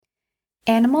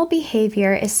Animal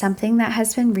behavior is something that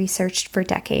has been researched for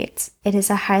decades. It is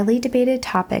a highly debated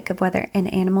topic of whether an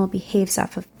animal behaves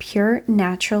off of pure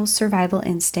natural survival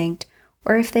instinct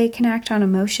or if they can act on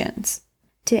emotions.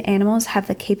 Do animals have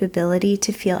the capability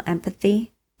to feel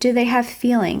empathy? Do they have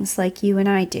feelings like you and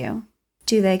I do?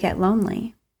 Do they get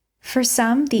lonely? For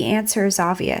some, the answer is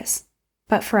obvious,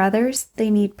 but for others,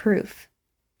 they need proof.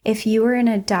 If you were in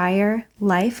a dire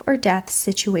life or death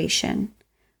situation,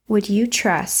 would you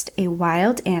trust a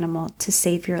wild animal to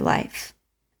save your life?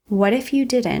 What if you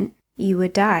didn't? You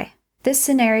would die. This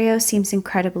scenario seems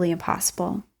incredibly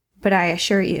impossible, but I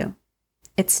assure you,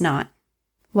 it's not.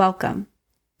 Welcome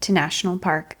to National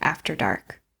Park After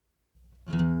Dark.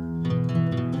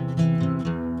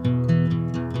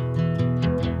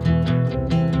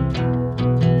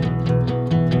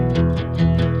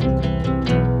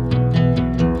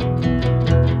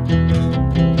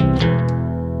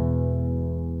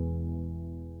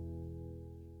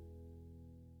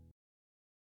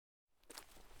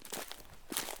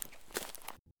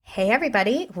 Hey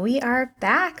everybody, we are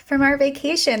back from our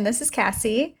vacation. This is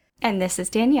Cassie. And this is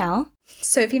Danielle.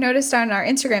 So if you noticed on our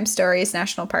Instagram stories,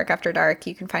 National Park After Dark,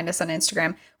 you can find us on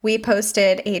Instagram. We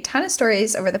posted a ton of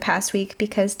stories over the past week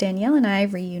because Danielle and I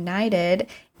reunited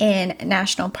in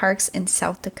national parks in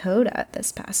South Dakota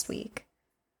this past week.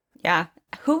 Yeah,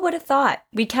 who would have thought?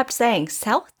 We kept saying,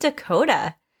 South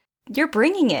Dakota, you're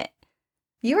bringing it.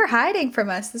 You were hiding from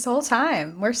us this whole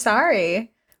time. We're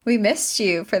sorry. We missed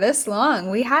you for this long.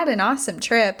 We had an awesome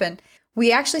trip, and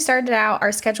we actually started out,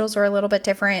 our schedules were a little bit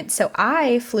different. So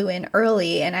I flew in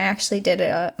early, and I actually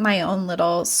did my own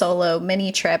little solo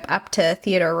mini trip up to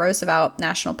Theodore Roosevelt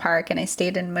National Park, and I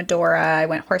stayed in Medora. I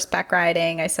went horseback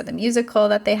riding. I saw the musical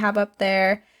that they have up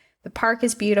there. The park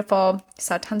is beautiful.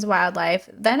 Saw tons of wildlife.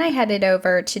 Then I headed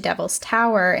over to Devil's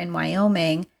Tower in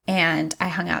Wyoming, and I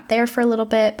hung out there for a little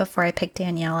bit before I picked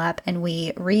Danielle up, and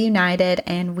we reunited,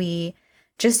 and we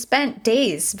just spent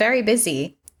days very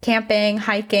busy, camping,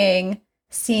 hiking,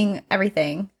 seeing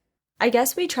everything. I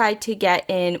guess we tried to get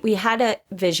in, we had a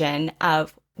vision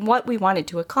of what we wanted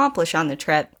to accomplish on the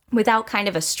trip without kind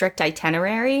of a strict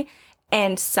itinerary.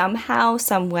 And somehow,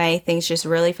 some way, things just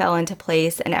really fell into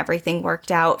place and everything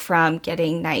worked out, from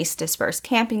getting nice dispersed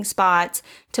camping spots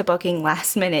to booking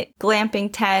last minute glamping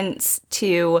tents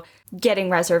to getting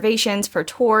reservations for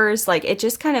tours. Like, it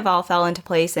just kind of all fell into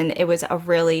place, and it was a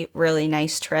really, really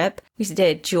nice trip. We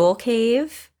did Jewel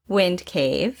Cave, Wind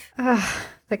Cave. Ugh,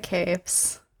 the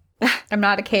caves. I'm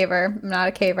not a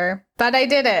caver, but I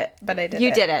did it.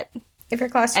 You did it. If you're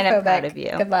claustrophobic, and I'm proud of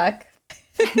you. Good luck.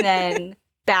 And then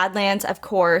Badlands, of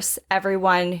course.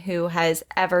 Everyone who has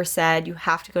ever said you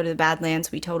have to go to the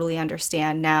Badlands, we totally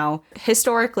understand now.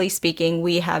 Historically speaking,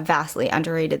 we have vastly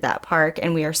underrated that park,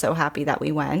 and we are so happy that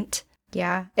we went.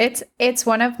 Yeah, it's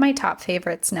one of my top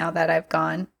favorites now that I've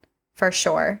gone, for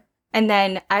sure. And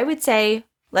then I would say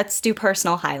let's do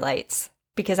personal highlights,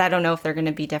 because I don't know if they're going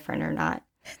to be different or not.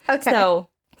 Okay. So,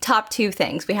 top two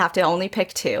things. We have to only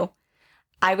pick two.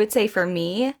 I would say for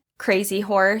me, Crazy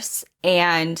Horse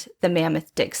and the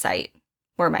Mammoth Dig Site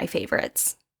were my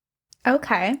favorites.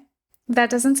 Okay. That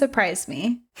doesn't surprise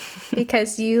me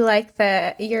because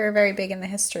you're very big in the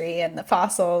history and the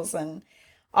fossils and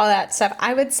all that stuff.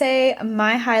 I would say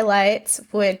my highlights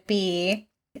would be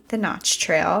the Notch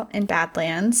Trail in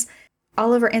Badlands.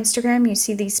 All over Instagram, you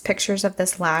see these pictures of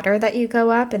this ladder that you go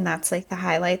up, and that's like the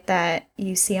highlight that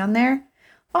you see on there.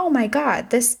 Oh my God,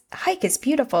 this hike is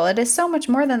beautiful. It is so much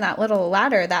more than that little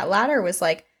ladder. That ladder was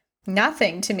like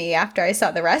nothing to me after I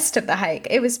saw the rest of the hike.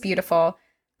 It was beautiful.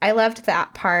 I loved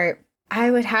that part.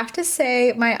 I would have to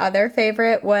say my other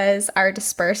favorite was our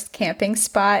dispersed camping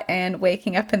spot and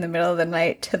waking up in the middle of the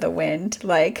night to the wind,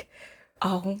 like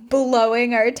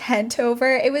blowing our tent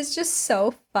over. It was just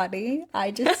so funny.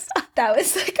 That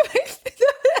was like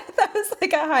that was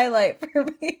like a highlight for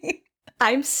me.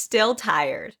 I'm still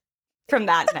tired from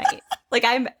that night. Like,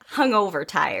 I'm hungover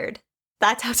tired.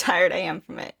 That's how tired I am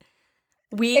from it.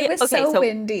 It was so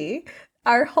windy.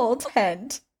 Our whole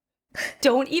tent.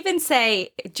 Don't even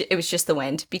say it was just the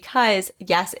wind, because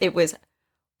yes, it was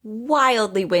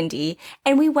wildly windy,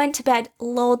 and we went to bed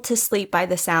lulled to sleep by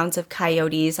the sounds of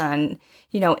coyotes in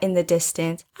the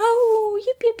distance. Oh,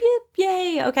 yip, yip, yip,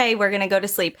 yay. Okay, we're gonna go to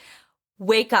sleep.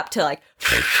 Wake up to like,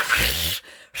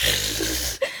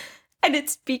 and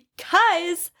it's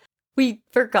because we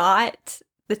forgot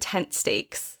the tent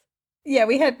stakes. Yeah,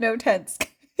 we had no tent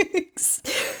stakes.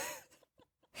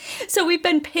 So we've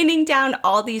been pinning down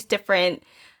all these different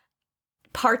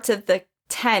parts of the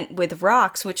tent with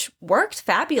rocks, which worked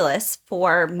fabulous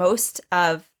for most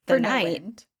of the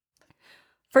night.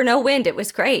 For no wind, it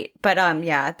was great. But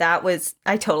yeah,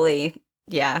 I totally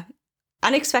Yeah.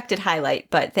 Unexpected highlight,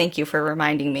 but thank you for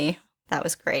reminding me. That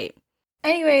was great.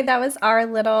 Anyway, that was our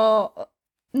little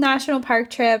national park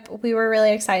trip. We were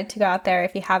really excited to go out there.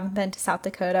 If you haven't been to South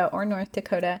Dakota or North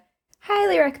Dakota,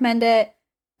 highly recommend it.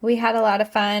 We had a lot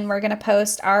of fun. We're going to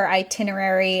post our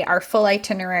itinerary, our full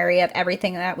itinerary of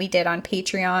everything that we did on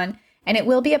Patreon. And it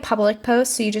will be a public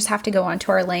post, so you just have to go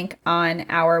onto our link on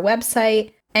our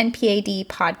website,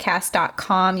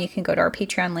 npadpodcast.com. You can go to our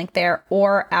Patreon link there,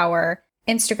 or our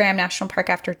Instagram, National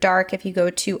Park After Dark. If you go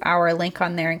to our link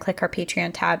on there and click our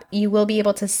Patreon tab, you will be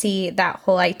able to see that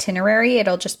whole itinerary.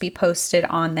 It'll just be posted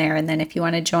on there. And then if you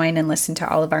want to join and listen to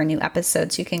all of our new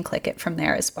episodes, you can click it from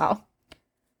there as well.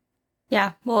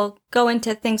 Yeah, we'll go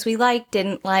into things we like,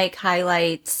 didn't like,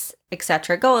 highlights,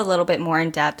 etc. Go a little bit more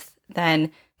in depth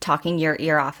than talking your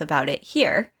ear off about it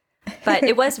here. But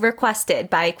it was requested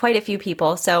by quite a few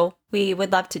people, so we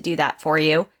would love to do that for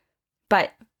you.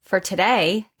 But for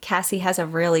today, Cassie has a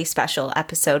really special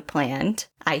episode planned,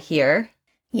 I hear.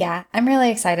 Yeah, I'm really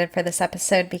excited for this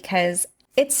episode because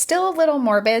it's still a little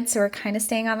morbid, so we're kind of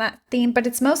staying on that theme, but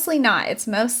it's mostly not. It's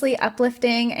mostly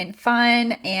uplifting and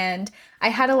fun, and I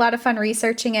had a lot of fun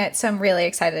researching it, so I'm really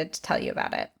excited to tell you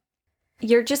about it.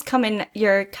 You're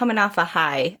coming off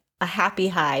a happy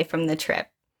high from the trip.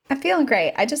 I'm feeling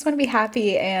great. I just want to be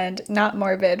happy and not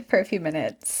morbid for a few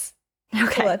minutes.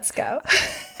 Okay. Let's go.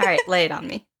 All right, lay it on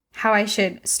me. How I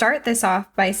should start this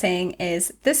off by saying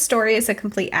is this story is a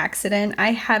complete accident.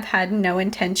 I have had no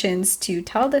intentions to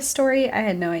tell this story. I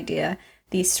had no idea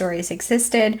these stories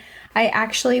existed. I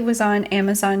actually was on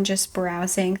Amazon just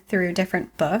browsing through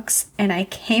different books, and I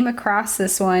came across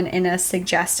this one in a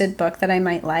suggested book that I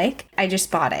might like. I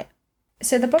just bought it.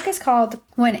 So the book is called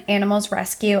When Animals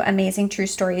Rescue: Amazing True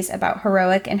Stories About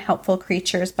Heroic and Helpful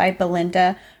Creatures by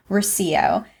Belinda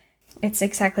Ruscio. It's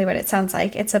exactly what it sounds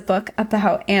like. It's a book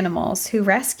about animals who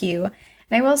rescue. And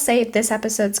I will say this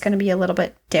episode's going to be a little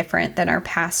bit different than our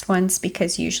past ones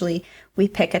because usually we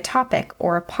pick a topic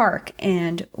or a park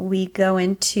and we go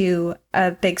into a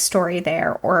big story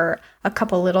there or a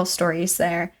couple little stories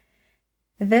there.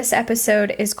 This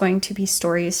episode is going to be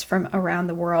stories from around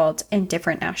the world in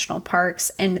different national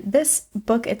parks. And this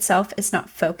book itself is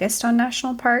not focused on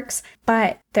national parks,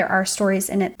 but there are stories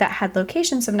in it that had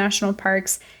locations of national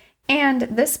parks. And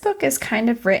this book is kind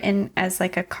of written as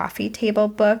like a coffee table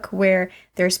book where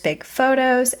there's big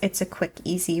photos. It's a quick,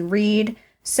 easy read.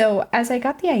 So as I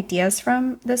got the ideas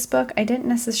from this book, I didn't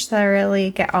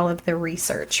necessarily get all of the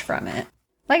research from it.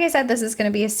 Like I said, this is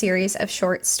going to be a series of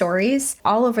short stories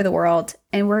all over the world,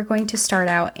 and we're going to start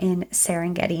out in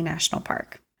Serengeti National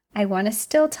Park. I want to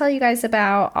still tell you guys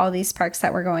about all these parks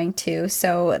that we're going to.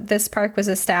 So this park was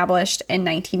established in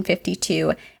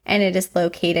 1952 and it is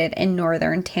located in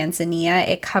northern Tanzania.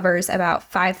 It covers about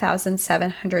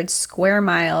 5,700 square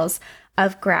miles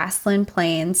of grassland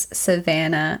plains,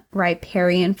 savanna,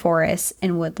 riparian forests,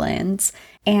 and woodlands.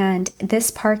 And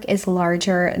this park is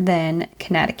larger than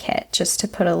Connecticut, just to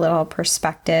put a little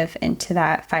perspective into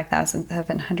that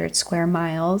 5,700 square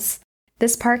miles.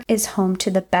 This park is home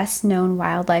to the best known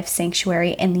wildlife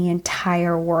sanctuary in the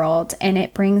entire world, and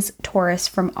it brings tourists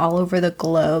from all over the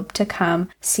globe to come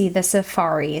see the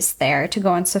safaris there, to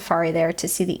go on safari there to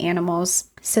see the animals.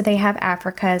 So they have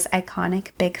Africa's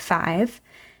iconic Big Five.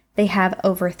 They have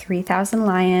over 3,000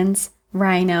 lions,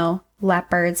 rhino,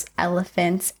 leopards,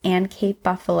 elephants, and Cape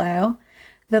buffalo.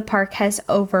 The park has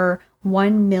over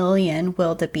 1 million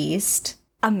wildebeest.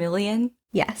 A million?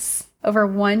 Yes, over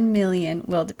 1 million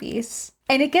wildebeest.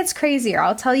 And it gets crazier.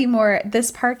 I'll tell you more.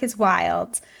 This park is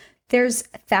wild. There's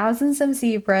thousands of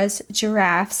zebras,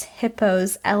 giraffes,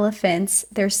 hippos, elephants.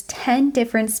 There's 10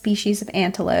 different species of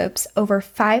antelopes, over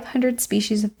 500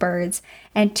 species of birds,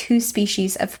 and 2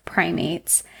 species of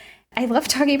primates. I love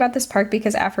talking about this park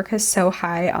because Africa is so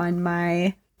high on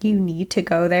my you need to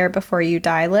go there before you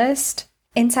die list.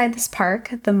 Inside this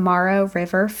park, the Mara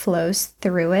River flows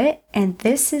through it, and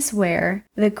this is where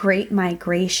the Great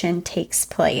Migration takes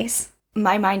place.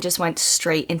 My mind just went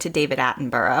straight into David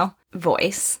Attenborough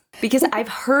voice because I've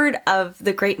heard of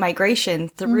the Great Migration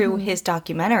through his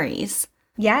documentaries.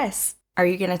 Yes. Are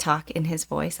you going to talk in his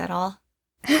voice at all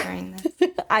during this?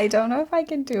 I don't know if I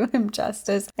can do him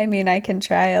justice. I mean, I can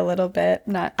try a little bit.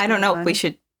 I don't know if we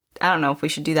should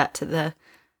do that to the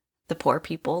poor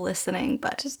people listening,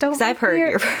 but just don't. 'cause I've heard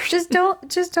your version.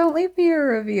 Just don't leave me a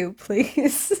review,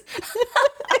 please.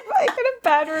 If I get a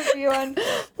bad review on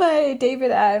my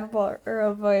David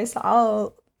Attenborough voice,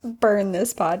 I'll burn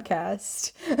this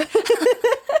podcast.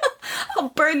 I'll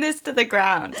burn this to the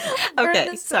ground.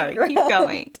 Okay, sorry, keep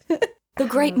going. The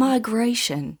Great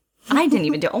Migration. I didn't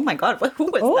even do. Oh my God,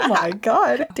 who was that? Oh my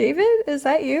God, David, is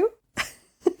that you?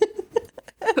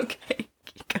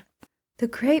 The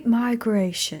Great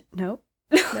Migration. Nope.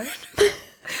 Nope.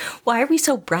 Why are we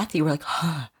so breathy? We're like,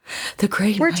 the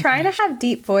Great We're Migration. trying to have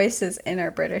deep voices in our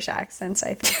British accents.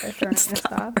 I think they're throwing us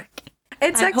off.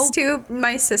 It sucks too.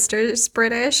 My sister's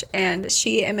British and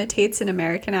she imitates an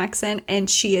American accent and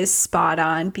she is spot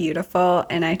on beautiful.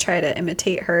 And I try to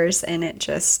imitate hers and it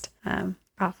just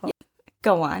awful.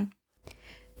 Go on.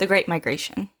 The Great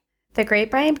Migration. The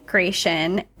Great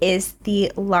Migration is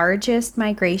the largest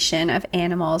migration of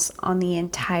animals on the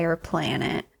entire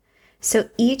planet. So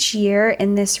each year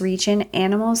in this region,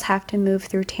 animals have to move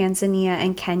through Tanzania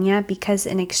and Kenya because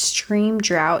an extreme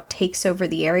drought takes over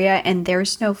the area and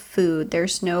there's no food,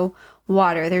 there's no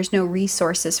water, there's no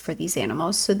resources for these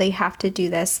animals. So they have to do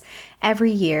this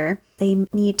every year. They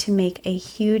need to make a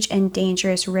huge and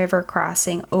dangerous river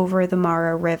crossing over the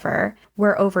Mara River,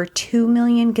 where over 2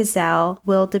 million gazelle,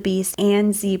 wildebeest,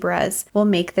 and zebras will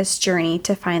make this journey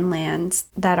to find lands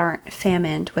that aren't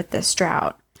famined with this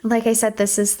drought. Like I said,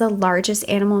 this is the largest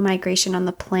animal migration on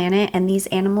the planet, and these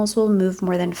animals will move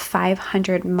more than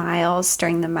 500 miles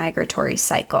during the migratory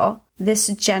cycle. This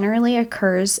generally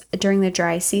occurs during the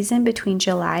dry season between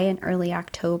July and early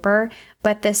October,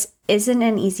 but this isn't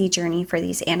an easy journey for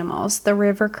these animals. The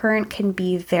river current can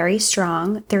be very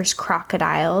strong. There's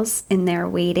crocodiles in there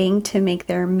waiting to make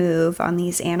their move on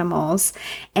these animals,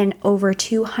 and over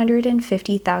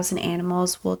 250,000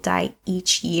 animals will die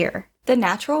each year. The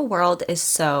natural world is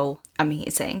so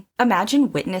amazing.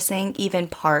 Imagine witnessing even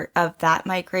part of that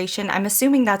migration. I'm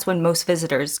assuming that's when most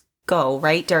visitors go,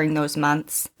 right? During those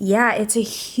months. Yeah, it's a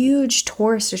huge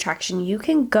tourist attraction. You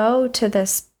can go to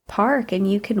this park and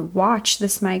you can watch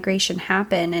this migration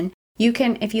happen. And you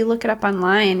can, if you look it up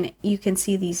online, you can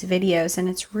see these videos and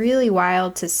it's really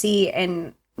wild to see.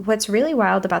 And what's really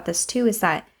wild about this too is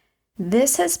that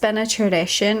this has been a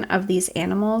tradition of these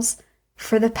animals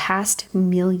for the past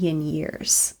million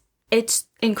years. It's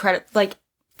incredible. Like,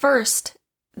 first,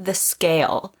 the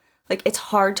scale. Like, it's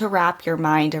hard to wrap your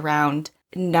mind around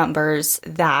numbers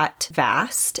that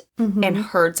vast and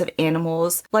herds of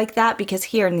animals like that, because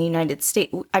here in the United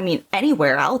States, I mean,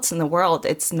 anywhere else in the world,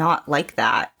 it's not like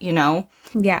that, you know?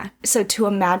 Yeah. So to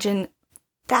imagine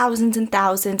thousands and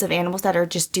thousands of animals that are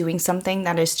just doing something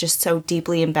that is just so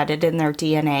deeply embedded in their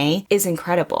DNA is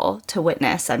incredible to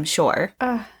witness, I'm sure.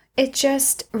 It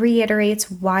just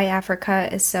reiterates why Africa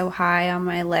is so high on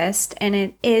my list, and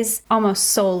it is almost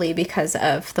solely because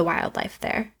of the wildlife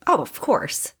there. Oh, of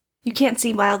course. You can't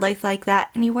see wildlife like that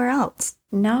anywhere else.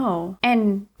 No.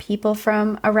 And people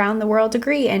from around the world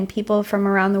agree, and people from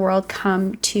around the world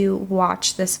come to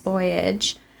watch this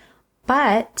voyage.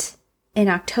 But in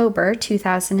October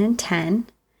 2010,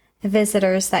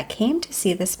 visitors that came to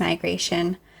see this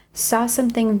migration saw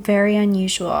something very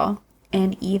unusual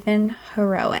and even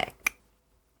heroic.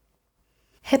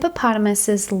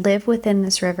 Hippopotamuses live within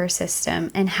this river system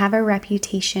and have a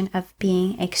reputation of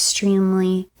being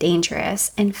extremely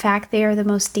dangerous. In fact, they are the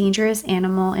most dangerous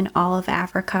animal in all of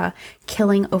Africa,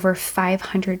 killing over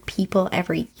 500 people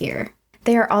every year.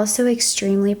 They are also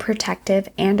extremely protective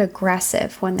and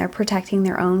aggressive when they're protecting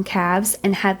their own calves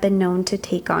and have been known to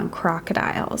take on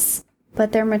crocodiles.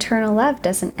 But their maternal love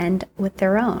doesn't end with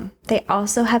their own. They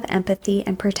also have empathy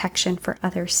and protection for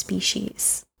other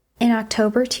species. In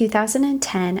October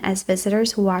 2010, as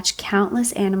visitors watched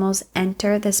countless animals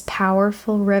enter this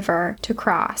powerful river to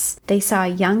cross, they saw a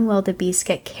young wildebeest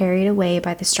get carried away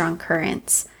by the strong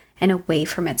currents and away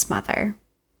from its mother.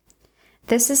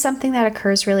 This is something that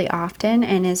occurs really often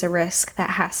and is a risk that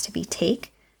has to be taken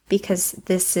because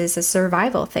this is a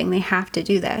survival thing. They have to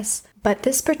do this. But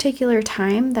this particular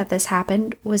time that this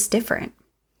happened was different.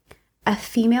 A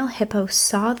female hippo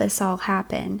saw this all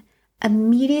happen,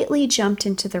 immediately jumped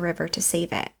into the river to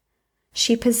save it.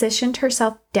 She positioned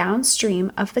herself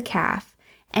downstream of the calf,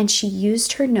 and she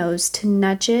used her nose to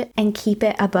nudge it and keep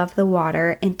it above the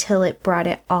water until it brought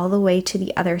it all the way to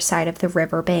the other side of the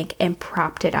riverbank and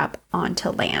propped it up onto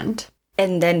land.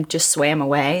 And then just swam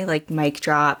away, like mic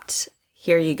dropped,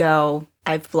 here you go,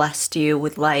 I've blessed you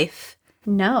with life.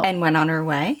 No. And went on her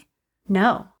way?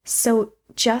 No. So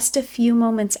just a few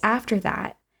moments after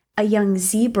that, a young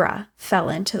zebra fell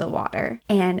into the water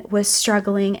and was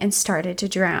struggling and started to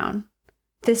drown.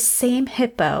 This same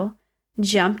hippo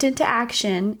jumped into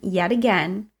action yet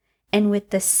again, and with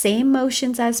the same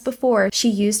motions as before, she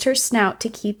used her snout to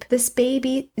keep this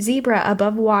baby zebra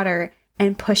above water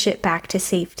and push it back to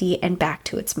safety and back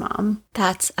to its mom.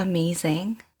 That's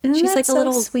amazing. Isn't She's that like so a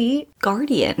little sweet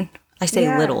guardian. I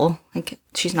say little, like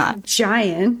she's not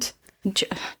giant.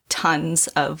 Tons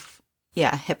of,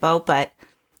 hippo, but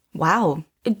wow.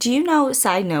 Do you know,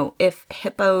 side note, if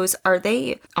hippos, are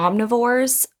they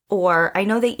omnivores or I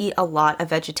know they eat a lot of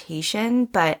vegetation,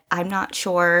 but I'm not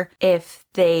sure if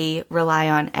they rely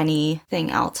on anything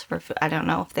else for food. I don't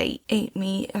know if they ate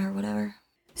meat or whatever.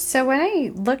 So when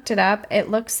I looked it up, it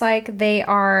looks like they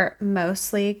are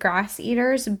mostly grass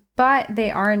eaters, but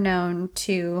they are known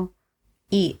to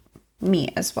eat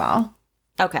meat as well.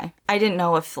 Okay. I didn't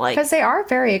know if like... Because they are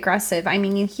very aggressive. I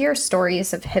mean, you hear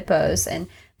stories of hippos and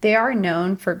they are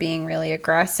known for being really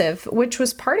aggressive, which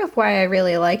was part of why I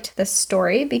really liked this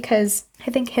story because I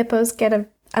think hippos get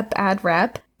a bad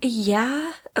rep.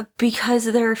 Yeah, because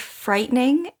they're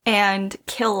frightening and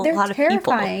kill a lot of people. They're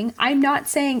terrifying. I'm not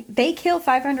saying they kill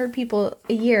 500 people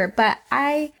a year, but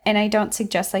I don't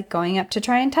suggest like going up to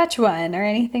try and touch one or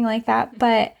anything like that,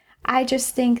 but I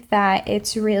just think that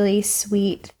it's really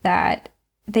sweet that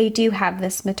they do have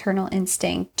this maternal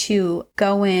instinct to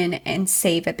go in and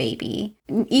save a baby.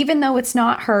 Even though it's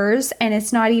not hers and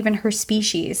it's not even her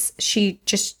species, she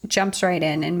just jumps right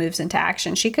in and moves into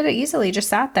action. She could have easily just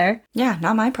sat there. Yeah,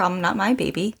 not my problem, not my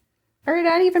baby. Or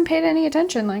not even paid any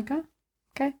attention, like, oh,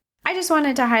 okay. I just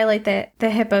wanted to highlight the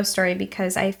hippo story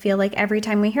because I feel like every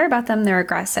time we hear about them, they're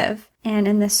aggressive. And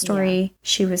in this story,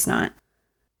 she was not.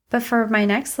 But for my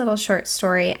next little short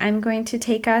story, I'm going to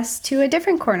take us to a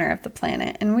different corner of the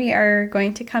planet, and we are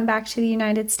going to come back to the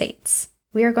United States.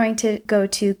 We are going to go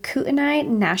to Kootenai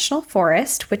National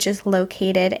Forest, which is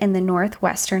located in the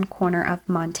northwestern corner of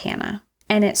Montana.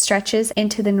 And it stretches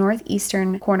into the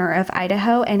northeastern corner of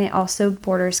Idaho, and it also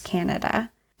borders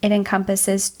Canada. It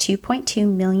encompasses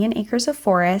 2.2 million acres of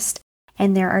forest,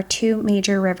 and there are two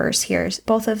major rivers here.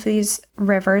 Both of these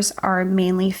rivers are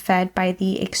mainly fed by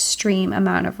the extreme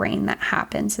amount of rain that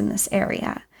happens in this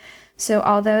area. So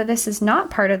although this is not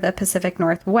part of the Pacific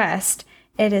Northwest,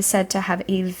 it is said to have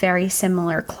a very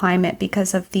similar climate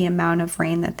because of the amount of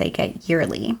rain that they get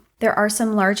yearly. There are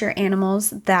some larger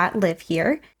animals that live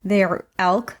here. They are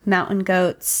elk, mountain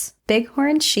goats,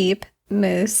 bighorn sheep,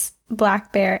 moose,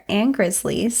 black bear, and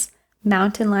grizzlies,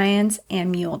 mountain lions,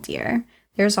 and mule deer.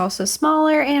 There's also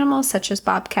smaller animals such as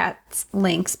bobcats,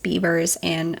 lynx, beavers,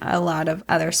 and a lot of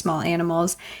other small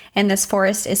animals. And this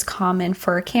forest is common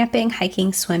for camping,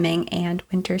 hiking, swimming, and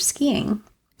winter skiing.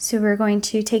 So we're going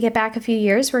to take it back a few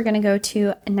years. We're going to go to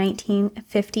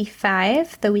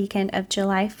 1955, the weekend of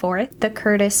July 4th. The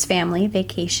Curtis family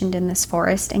vacationed in this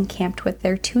forest and camped with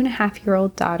their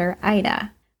 2.5-year-old daughter,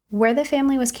 Ida. Where the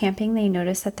family was camping, they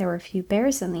noticed that there were a few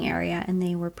bears in the area, and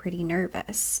they were pretty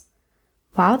nervous.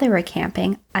 While they were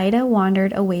camping, Ida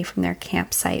wandered away from their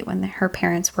campsite when her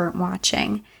parents weren't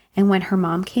watching, and when her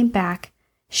mom came back,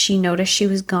 she noticed she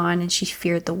was gone and she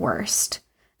feared the worst,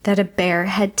 that a bear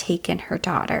had taken her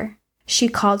daughter. She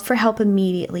called for help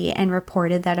immediately and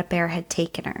reported that a bear had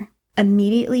taken her.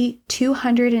 Immediately,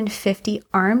 250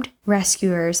 armed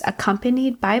rescuers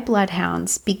accompanied by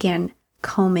bloodhounds began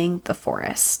combing the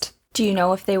forest. Do you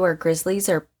know if they were grizzlies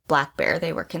or black bear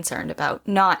they were concerned about?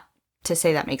 Not to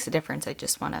say that makes a difference. I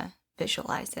just want to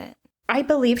visualize it. I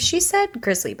believe she said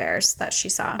grizzly bears that she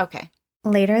saw. Okay.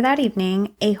 Later that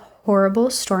evening, a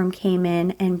horrible storm came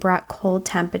in and brought cold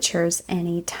temperatures and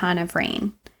a ton of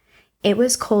rain. It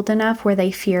was cold enough where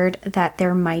they feared that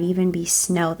there might even be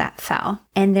snow that fell,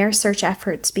 and their search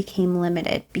efforts became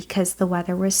limited because the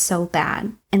weather was so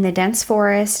bad. In the dense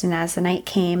forest, and as the night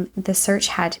came, the search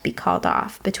had to be called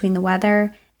off. Between the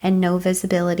weather and no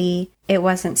visibility, it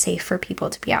wasn't safe for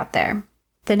people to be out there.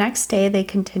 The next day, they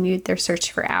continued their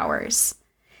search for hours.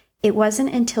 It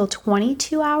wasn't until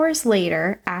 22 hours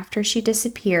later, after she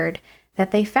disappeared, that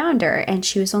they found her, and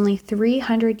she was only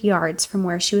 300 yards from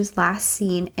where she was last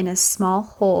seen in a small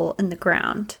hole in the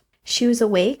ground. She was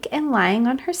awake and lying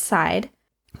on her side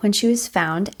when she was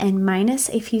found, and minus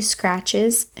a few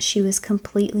scratches, she was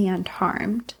completely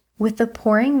unharmed. With the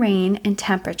pouring rain and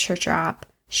temperature drop,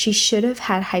 she should have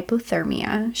had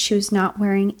hypothermia. She was not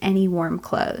wearing any warm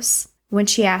clothes. When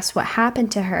she asked what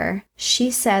happened to her,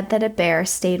 she said that a bear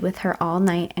stayed with her all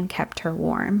night and kept her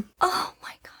warm. Oh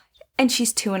my God. And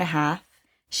she's 2.5.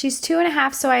 She's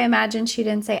 2.5, so I imagine she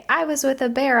didn't say, I was with a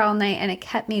bear all night and it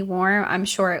kept me warm. I'm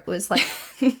sure it was like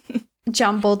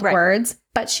jumbled words.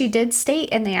 But she did state,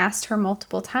 and they asked her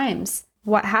multiple times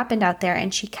what happened out there,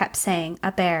 and she kept saying,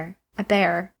 a bear, a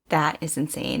bear. That is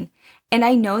insane. And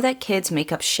I know that kids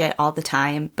make up shit all the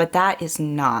time, but that is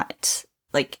not,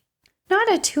 like... Not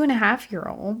a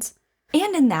 2.5-year-old.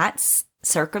 And in that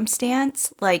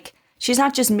circumstance, like, she's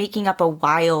not just making up a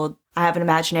wild, I have an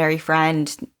imaginary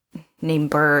friend named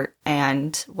Bert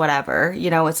and whatever. You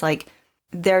know, it's like,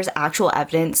 there's actual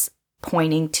evidence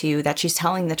pointing to that she's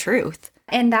telling the truth.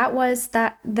 And that was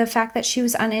the fact that she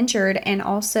was uninjured, and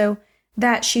also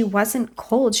that she wasn't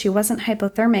cold, she wasn't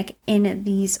hypothermic in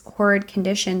these horrid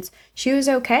conditions. She was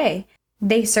okay.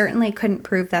 They certainly couldn't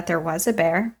prove that there was a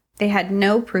bear. They had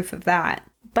no proof of that.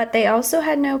 But they also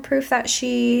had no proof that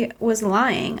she was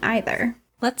lying either.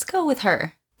 Let's go with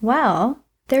her. Well,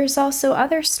 there's also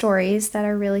other stories that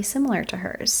are really similar to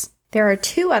hers. There are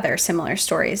two other similar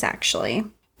stories, actually.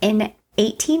 In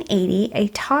 1880, a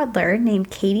toddler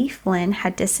named Katie Flynn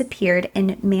had disappeared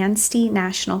in Manistee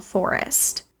National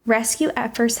Forest. Rescue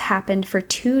efforts happened for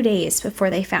 2 days before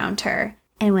they found her.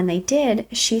 And when they did,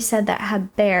 she said that a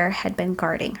bear had been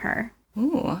guarding her.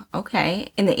 Ooh,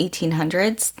 okay. In the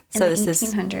 1800s? In the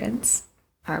 1800s.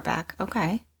 Far back.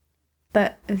 Okay.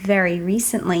 But very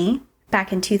recently,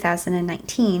 back in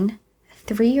 2019,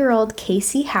 3-year-old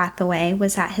Casey Hathaway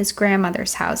was at his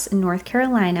grandmother's house in North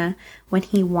Carolina when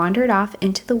he wandered off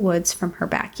into the woods from her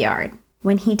backyard.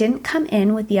 When he didn't come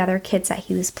in with the other kids that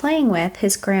he was playing with,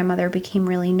 his grandmother became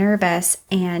really nervous,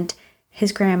 and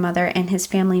his grandmother and his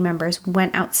family members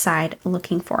went outside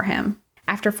looking for him.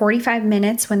 After 45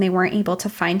 minutes, when they weren't able to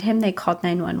find him, they called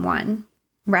 911.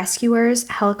 Rescuers,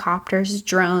 helicopters,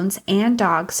 drones, and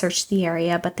dogs searched the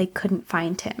area, but they couldn't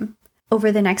find him.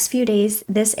 Over the next few days,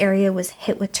 this area was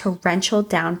hit with torrential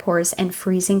downpours and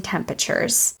freezing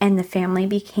temperatures, and the family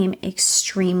became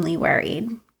extremely worried.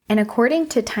 And according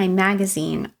to Time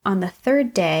magazine, on the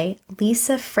third day,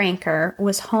 Lisa Franker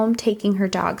was home taking her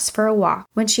dogs for a walk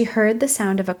when she heard the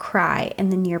sound of a cry in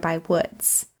the nearby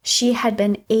woods. She had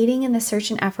been aiding in the search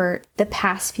and effort the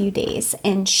past few days,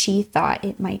 and she thought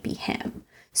it might be him.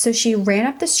 So she ran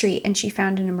up the street and she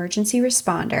found an emergency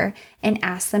responder and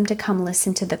asked them to come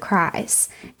listen to the cries.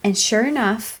 And sure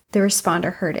enough, the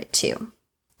responder heard it too.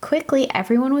 Quickly,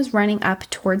 everyone was running up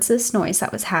towards this noise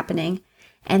that was happening,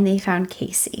 and they found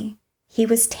Casey. He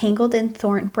was tangled in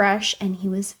thorn brush and he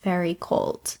was very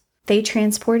cold. They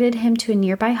transported him to a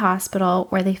nearby hospital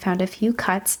where they found a few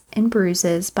cuts and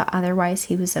bruises, but otherwise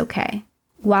he was okay.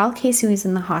 While Casey was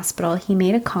in the hospital, he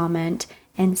made a comment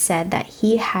and said that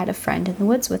he had a friend in the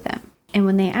woods with him. And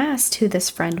when they asked who this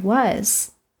friend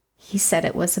was, he said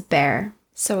it was a bear.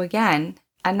 So again,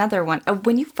 another one.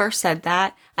 When you first said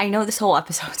that, I know this whole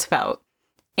episode's about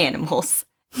animals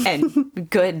and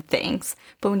good things.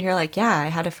 But when you're like, yeah, I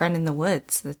had a friend in the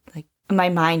woods, like my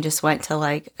mind just went to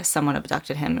like someone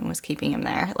abducted him and was keeping him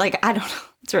there. Like, I don't know.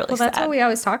 It's really sad. Well, that's what we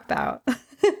always talk about.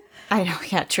 I know.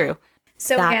 Yeah, true.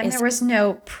 So again, there was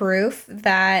no proof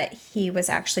that he was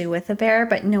actually with a bear,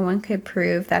 but no one could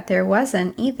prove that there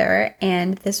wasn't either.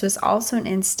 And this was also an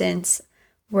instance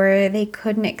where they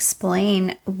couldn't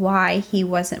explain why he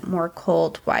wasn't more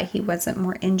cold, why he wasn't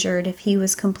more injured, if he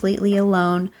was completely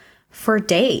alone for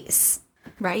days.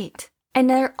 Right. And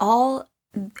they're all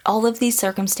of these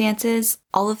circumstances,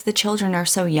 all of the children are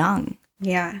so young.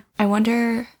 Yeah. I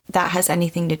wonder if that has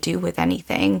anything to do with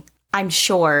anything. I'm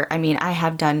sure, I mean, I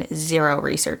have done zero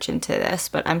research into this,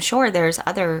 but I'm sure there's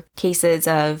other cases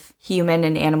of human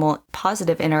and animal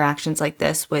positive interactions like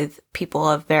this with people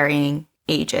of varying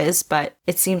ages, but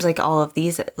it seems like all of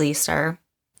these at least are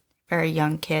very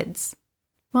young kids.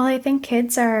 Well, I think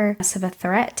kids are less of a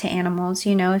threat to animals,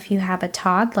 you know, if you have a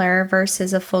toddler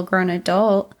versus a full-grown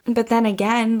adult. But then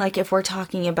again, like if we're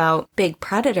talking about big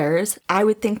predators, I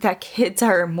would think that kids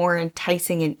are a more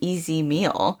enticing and easy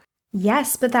meal.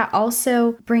 Yes, but that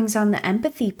also brings on the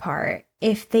empathy part.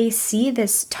 If they see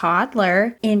this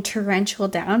toddler in torrential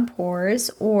downpours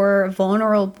or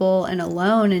vulnerable and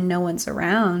alone and no one's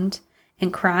around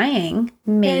and crying,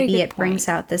 maybe it brings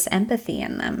out this empathy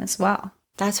in them as well.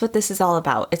 That's what this is all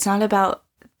about. It's not about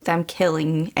them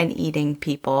killing and eating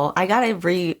people. I gotta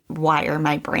rewire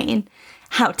my brain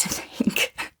how to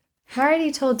think. I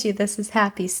already told you this is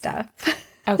happy stuff.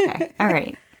 Okay, all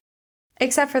right.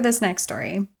 Except for this next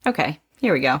story. Okay,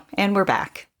 here we go. And we're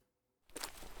back.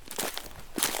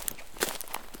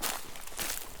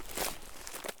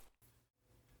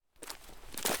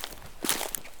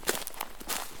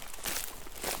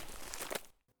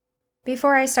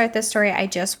 Before I start this story, I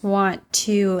just want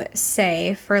to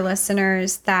say for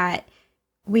listeners that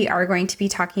we are going to be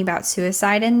talking about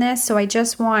suicide in this. So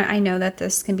I know that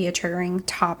this can be a triggering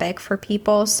topic for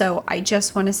people. So I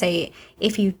just want to say,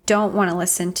 if you don't want to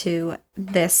listen to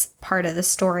this part of the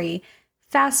story,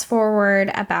 fast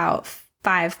forward about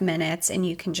 5 minutes and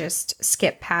you can just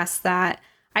skip past that.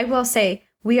 I will say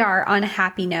we are on a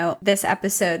happy note this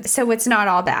episode, so it's not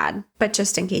all bad, but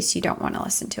just in case you don't want to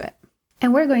listen to it.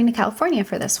 And we're going to California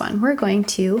for this one. We're going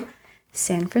to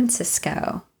San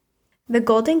Francisco. The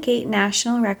Golden Gate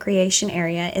National Recreation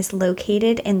Area is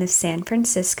located in the San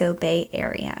Francisco Bay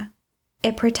Area.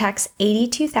 It protects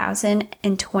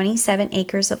 82,027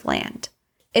 acres of land.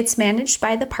 It's managed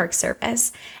by the Park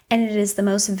Service, and it is the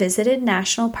most visited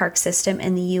national park system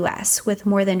in the US, with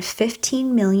more than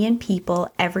 15 million people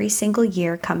every single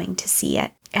year coming to see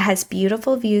it. It has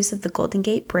beautiful views of the Golden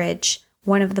Gate Bridge,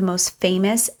 one of the most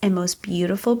famous and most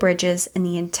beautiful bridges in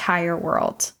the entire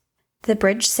world. The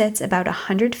bridge sits about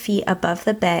 100 feet above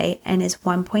the bay and is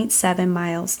 1.7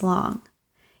 miles long.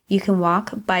 You can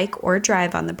walk, bike, or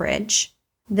drive on the bridge.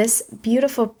 This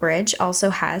beautiful bridge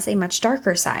also has a much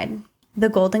darker side. The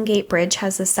Golden Gate Bridge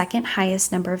has the second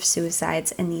highest number of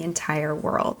suicides in the entire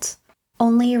world.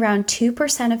 Only around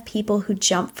 2% of people who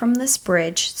jump from this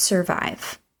bridge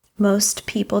survive. Most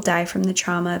people die from the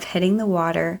trauma of hitting the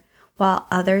water, while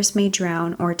others may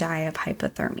drown or die of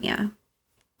hypothermia.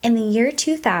 In the year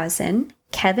 2000,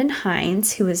 Kevin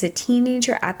Hines, who was a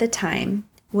teenager at the time,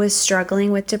 was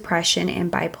struggling with depression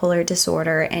and bipolar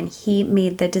disorder, and he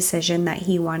made the decision that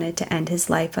he wanted to end his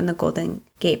life on the Golden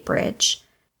Gate Bridge.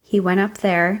 He went up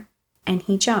there and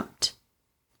he jumped,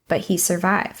 but he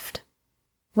survived.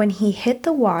 When he hit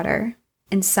the water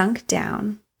and sunk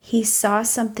down, he saw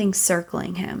something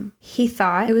circling him. He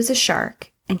thought it was a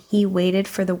shark, and he waited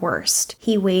for the worst.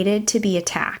 He waited to be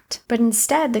attacked, but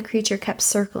instead the creature kept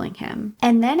circling him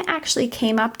and then actually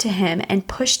came up to him and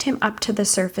pushed him up to the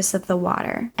surface of the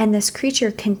water. And this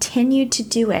creature continued to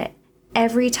do it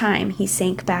every time he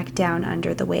sank back down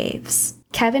under the waves.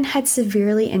 Kevin had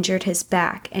severely injured his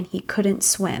back and he couldn't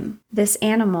swim. This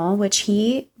animal, which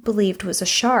he believed was a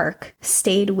shark,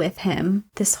 stayed with him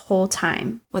this whole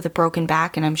time. With a broken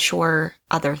back and I'm sure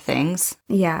other things.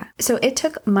 Yeah. So it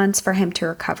took months for him to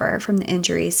recover from the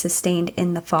injuries sustained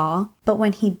in the fall. But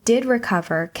when he did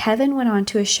recover, Kevin went on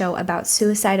to a show about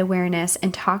suicide awareness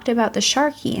and talked about the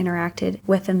shark he interacted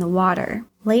with in the water.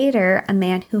 Later, a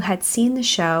man who had seen the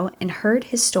show and heard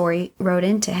his story wrote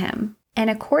into him. And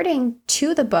according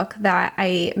to the book that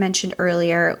I mentioned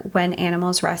earlier, When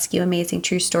Animals Rescue, Amazing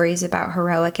True Stories About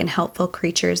Heroic and Helpful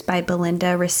Creatures by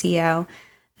Belinda Riccio,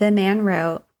 the man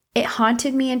wrote, "It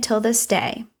haunted me until this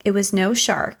day. It was no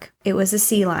shark. It was a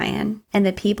sea lion. And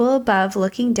the people above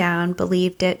looking down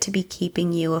believed it to be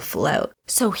keeping you afloat."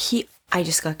 So I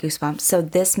just got goosebumps. So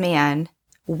this man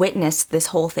witnessed this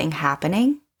whole thing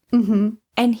happening. Mm-hmm.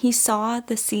 And he saw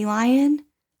the sea lion.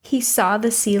 He saw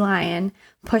the sea lion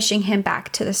pushing him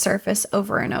back to the surface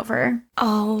over and over.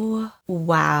 Oh,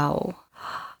 wow.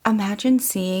 Imagine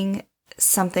seeing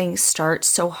something start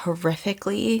so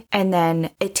horrifically and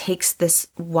then it takes this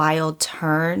wild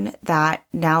turn that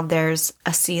now there's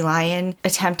a sea lion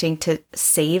attempting to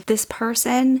save this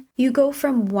person. You go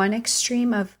from one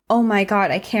extreme of, oh my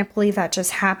God, I can't believe that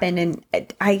just happened. And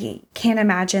I can't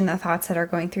imagine the thoughts that are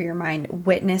going through your mind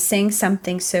witnessing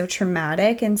something so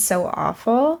traumatic and so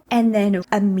awful. And then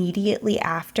immediately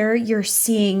after, you're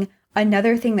seeing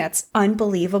another thing that's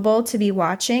unbelievable to be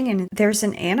watching, and there's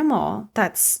an animal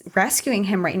that's rescuing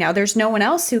him right now. There's no one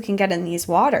else who can get in these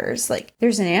waters. Like,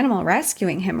 there's an animal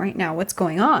rescuing him right now. What's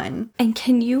going on? And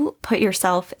can you put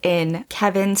yourself in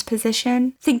Kevin's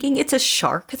position, thinking it's a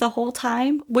shark the whole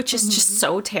time, which is just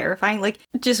so terrifying, like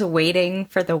just waiting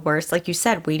for the worst, like you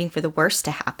said, waiting for the worst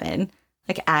to happen.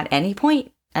 Like at any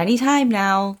point, anytime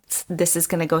now, this is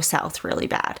going to go south really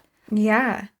bad.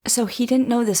 Yeah. So he didn't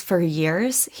know this for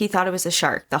years. He thought it was a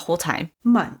shark the whole time.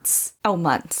 Months. Oh,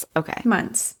 months. Okay.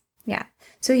 Months. Yeah.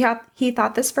 So he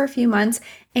thought this for a few months.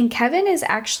 And Kevin is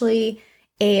actually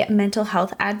a mental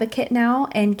health advocate now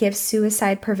and gives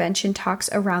suicide prevention talks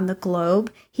around the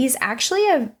globe. He's actually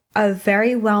a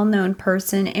very well-known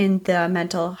person in the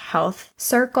mental health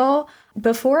circle.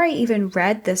 Before I even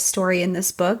read this story in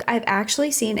this book, I've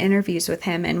actually seen interviews with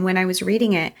him. And when I was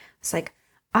reading it, it's like,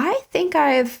 I think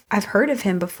I've heard of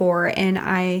him before, and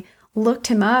I looked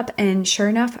him up, and sure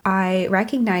enough, I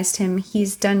recognized him.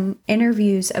 He's done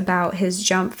interviews about his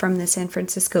jump from the San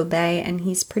Francisco Bay, and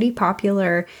he's pretty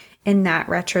popular in that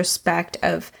retrospect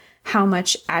of how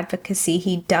much advocacy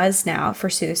he does now for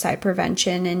suicide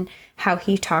prevention and how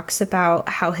he talks about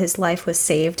how his life was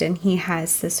saved, and he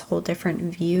has this whole different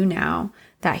view now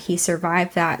that he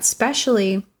survived that.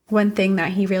 Especially one thing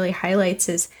that he really highlights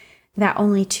is that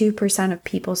only 2% of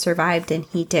people survived, and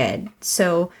he did.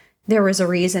 So there was a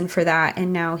reason for that,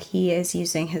 and now he is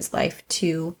using his life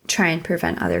to try and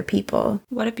prevent other people.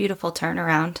 What a beautiful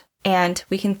turnaround. And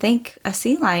we can thank a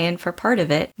sea lion for part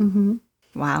of it. Mm-hmm.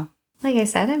 Wow. Like I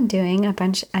said, I'm doing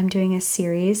a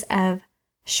series of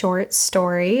short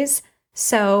stories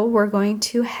So we're going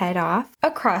to head off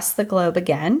across the globe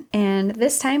again. And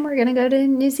this time we're going to go to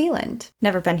New Zealand.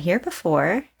 Never been here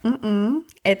before.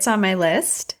 It's on my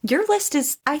list. Your list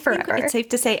is, I think Forever. it's safe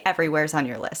to say everywhere's on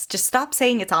your list. Just stop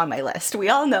saying it's on my list. We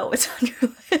all know it's on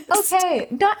your list. Okay,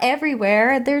 not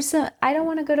everywhere. I don't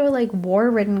want to go to like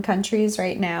war-ridden countries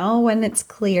right now. When it's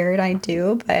cleared, I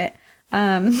do, but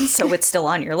So it's still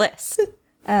on your list.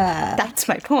 That's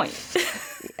my point.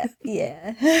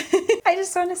 yeah. I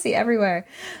just want to see everywhere.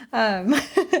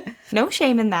 No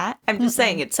shame in that. I'm just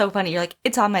saying it's so funny. You're like,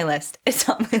 it's on my list. It's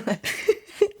on my list.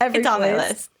 Every It's on my place.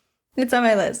 list. It's on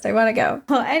my list. I want to go.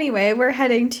 Well, anyway, we're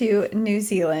heading to New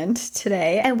Zealand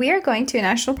today, and we are going to a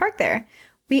national park there.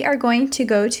 We are going to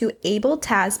go to Abel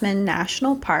Tasman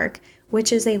National Park,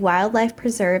 which is a wildlife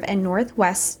preserve in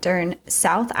northwestern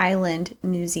South Island,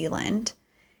 New Zealand.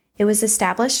 It was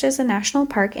established as a national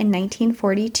park in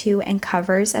 1942 and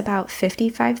covers about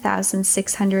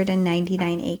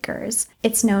 55,699 acres.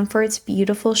 It's known for its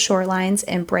beautiful shorelines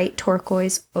and bright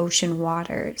turquoise ocean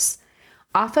waters.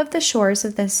 Off of the shores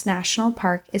of this national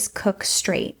park is Cook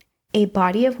Strait, a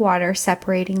body of water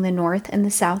separating the North and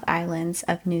the South Islands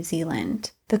of New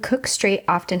Zealand. The Cook Strait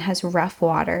often has rough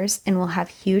waters and will have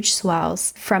huge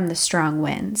swells from the strong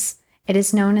winds. It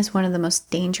is known as one of the most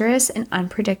dangerous and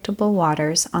unpredictable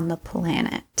waters on the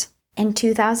planet. In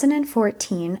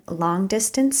 2014,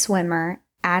 long-distance swimmer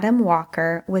Adam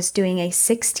Walker was doing a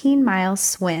 16-mile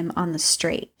swim on the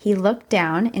strait. He looked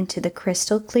down into the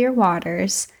crystal clear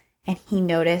waters and he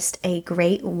noticed a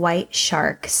great white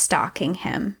shark stalking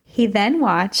him. He then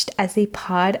watched as a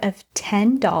pod of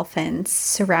 10 dolphins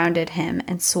surrounded him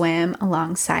and swam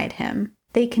alongside him.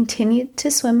 They continued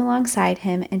to swim alongside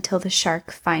him until the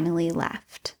shark finally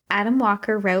left. Adam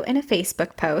Walker wrote in a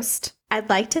Facebook post, "I'd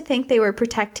like to think they were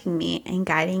protecting me and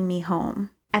guiding me home."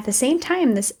 At the same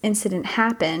time this incident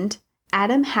happened,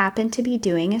 Adam happened to be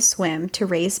doing a swim to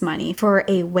raise money for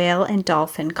a whale and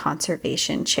dolphin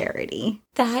conservation charity.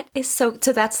 That is so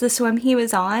that's the swim he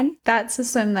was on? That's the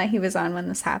swim that he was on when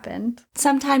this happened.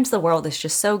 Sometimes the world is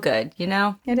just so good, you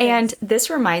know? It is. And this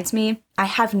reminds me, I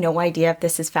have no idea if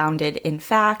this is founded in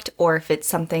fact or if it's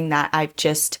something that I've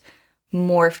just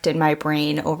morphed in my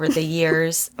brain over the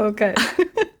years. Oh, good.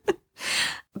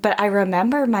 But I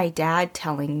remember my dad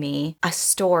telling me a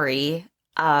story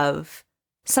of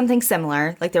something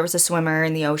similar. Like there was a swimmer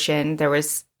in the ocean, there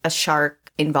was a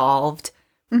shark involved,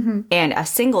 and a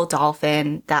single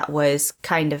dolphin that was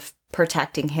kind of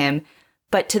protecting him,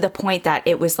 but to the point that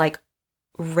it was like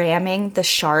ramming the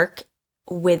shark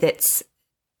with its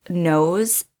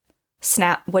nose.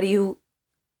 I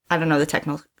don't know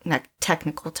the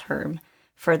technical term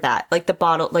for that. Like a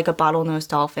bottlenose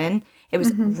dolphin. It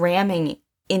was ramming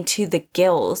into the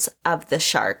gills of the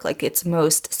shark, like its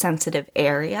most sensitive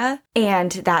area.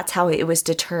 And that's how it was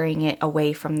deterring it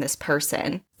away from this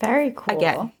person. Very cool.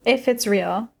 Again. If it's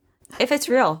real. If it's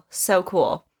real, so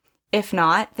cool. If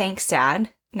not, thanks,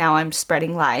 Dad. Now I'm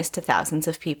spreading lies to thousands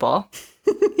of people.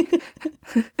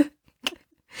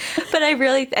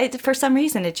 But for some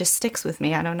reason, it just sticks with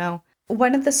me. I don't know.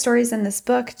 One of the stories in this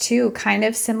book, too, kind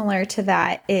of similar to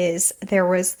that, is there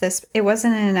was this, it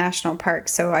wasn't in a national park,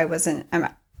 so I wasn't going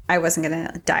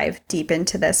to dive deep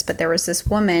into this, but there was this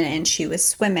woman and she was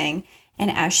swimming, and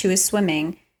as she was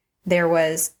swimming, there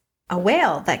was a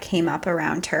whale that came up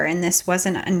around her, and this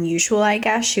wasn't unusual, I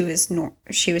guess. She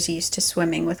was used to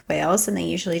swimming with whales, and they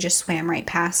usually just swam right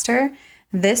past her.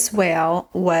 This whale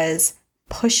was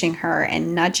pushing her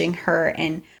and nudging her,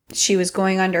 and she was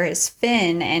going under his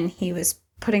fin, and he was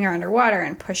putting her underwater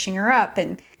and pushing her up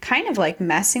and kind of like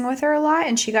messing with her a lot.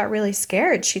 And she got really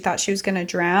scared. She thought she was going to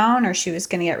drown or she was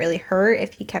going to get really hurt.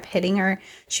 If he kept hitting her,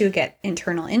 she would get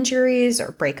internal injuries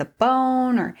or break a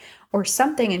bone or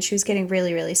something. And she was getting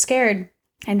really, really scared.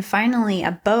 And finally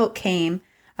a boat came.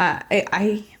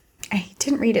 I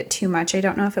didn't read it too much. I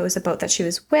don't know if it was a boat that she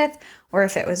was with or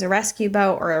if it was a rescue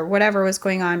boat or whatever was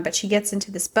going on. But she gets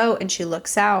into this boat and she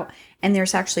looks out, and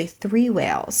there's actually 3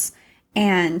 whales.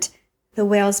 And the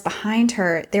whales behind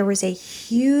her, there was a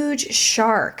huge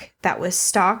shark that was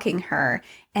stalking her,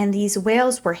 and these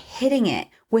whales were hitting it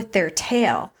with their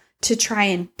tail to try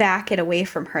and back it away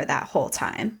from her that whole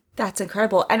time. That's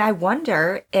incredible. And I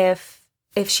wonder if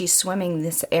she's swimming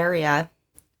this area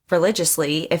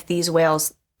religiously, if these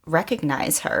whales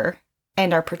recognize her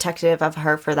and are protective of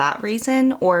her for that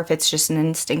reason, or if it's just an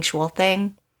instinctual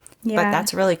thing. Yeah. But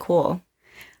that's really cool.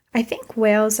 I think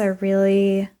whales are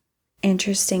really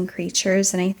interesting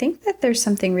creatures, and I think that there's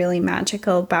something really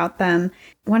magical about them.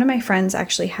 One of my friends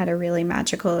actually had a really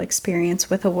magical experience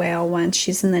with a whale once.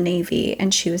 She's in the Navy,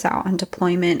 and she was out on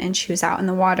deployment, and she was out in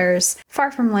the waters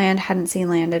far from land, hadn't seen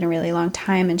land in a really long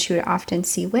time, and she would often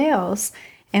see whales.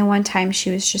 And one time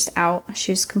she was just out,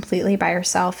 she was completely by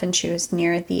herself, and she was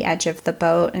near the edge of the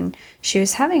boat, and she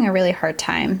was having a really hard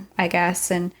time, I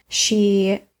guess, and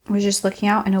she was just looking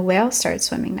out, and a whale started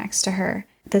swimming next to her.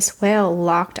 This whale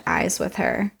locked eyes with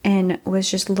her and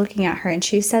was just looking at her, and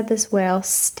she said this whale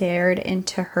stared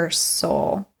into her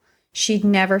soul. She'd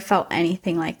never felt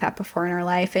anything like that before in her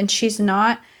life, and she's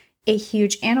not a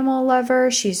huge animal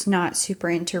lover. She's not super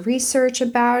into research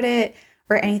about it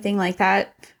or anything like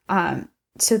that.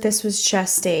 So this was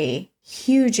just a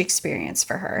huge experience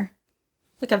for her.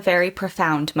 Like a very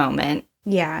profound moment.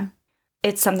 Yeah.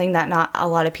 It's something that not a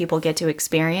lot of people get to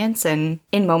experience. And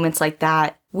in moments like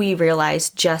that, we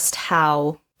realize just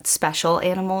how special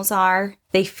animals are.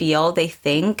 They feel, they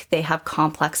think, they have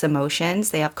complex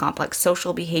emotions, they have complex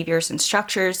social behaviors and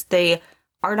structures. They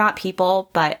are not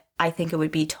people, but I think it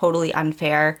would be totally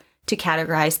unfair to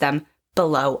categorize them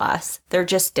below us. They're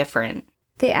just different.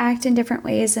 They act in different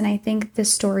ways, and I think the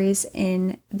stories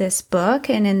in this book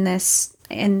and in this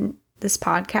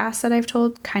podcast that I've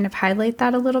told kind of highlight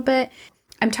that a little bit.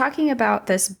 I'm talking about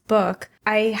this book.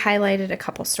 I highlighted a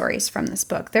couple stories from this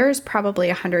book. There's probably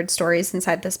 100 stories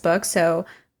inside this book, so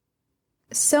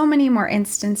many more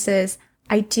instances.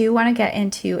 I do want to get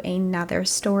into another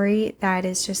story that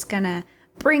is just going to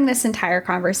bring this entire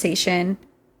conversation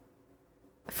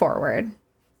forward.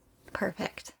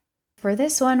 Perfect. For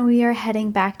this one, we are heading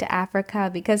back to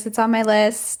Africa because it's on my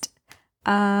list.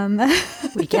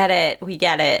 We get it. We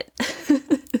get it.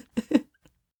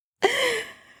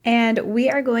 And we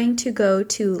are going to go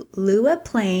to Luwa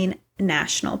Plain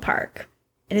National Park.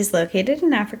 It is located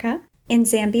in Africa, in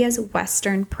Zambia's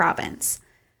western province.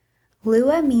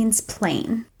 Luwa means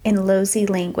plain in Lozi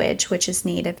language, which is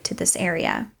native to this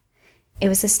area. It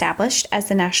was established as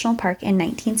the national park in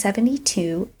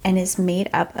 1972 and is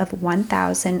made up of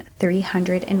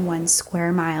 1,301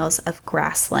 square miles of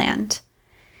grassland.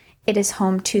 It is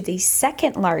home to the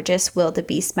second largest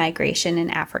wildebeest migration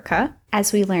in Africa.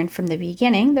 As we learned from the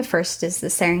beginning, the first is the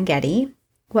Serengeti.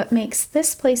 What makes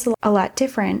this place a lot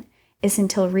different is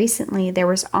until recently there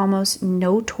was almost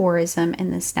no tourism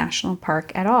in this national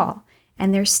park at all,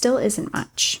 and there still isn't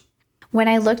much. When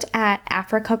I looked at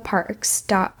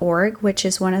africaparks.org, which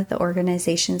is one of the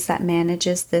organizations that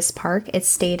manages this park, it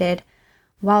stated,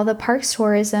 while the park's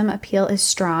tourism appeal is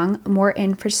strong, more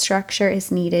infrastructure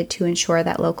is needed to ensure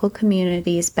that local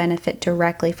communities benefit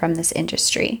directly from this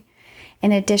industry.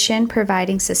 In addition,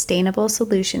 providing sustainable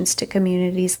solutions to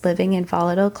communities living in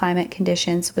volatile climate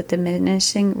conditions with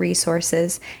diminishing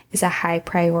resources is a high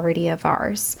priority of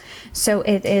ours. So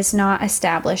it is not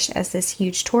established as this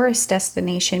huge tourist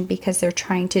destination because they're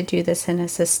trying to do this in a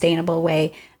sustainable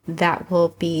way that will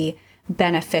be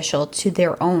beneficial to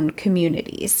their own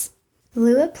communities.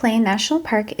 Luwa Plain National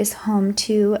Park is home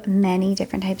to many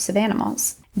different types of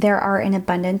animals. There are an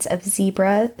abundance of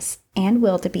zebras and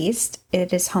wildebeest.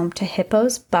 It is home to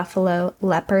hippos, buffalo,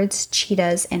 leopards,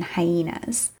 cheetahs, and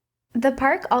hyenas. The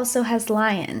park also has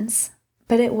lions,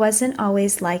 but it wasn't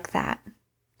always like that.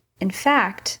 In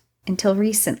fact, until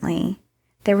recently,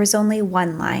 there was only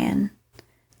one lion,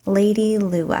 Lady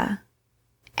Luwa,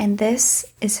 and this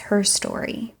is her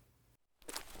story.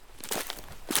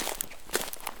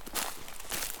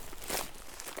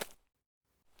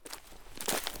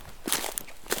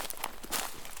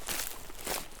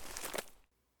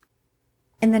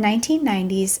 In the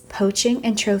 1990s, poaching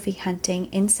and trophy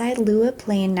hunting inside Luwa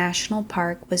Plain National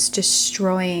Park was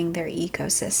destroying their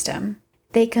ecosystem.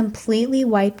 They completely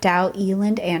wiped out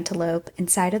eland antelope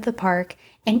inside of the park,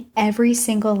 and every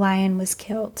single lion was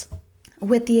killed,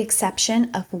 with the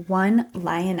exception of one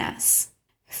lioness.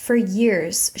 For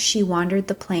years, she wandered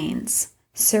the plains,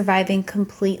 surviving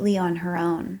completely on her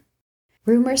own.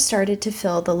 Rumors started to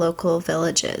fill the local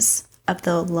villages of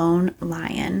the lone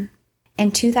lion. In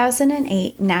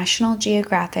 2008, National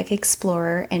Geographic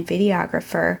explorer and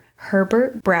videographer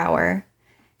Herbert Brower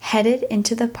headed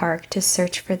into the park to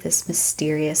search for this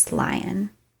mysterious lion.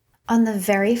 On the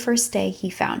very first day he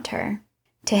found her,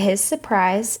 to his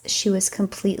surprise, she was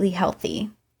completely healthy.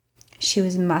 She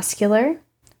was muscular,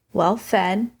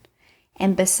 well-fed,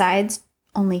 and besides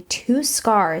only 2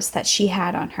 scars that she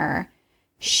had on her,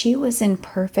 she was in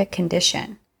perfect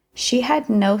condition. She had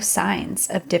no signs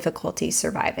of difficulty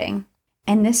surviving.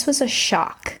 And this was a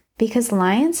shock because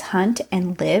lions hunt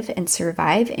and live and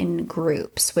survive in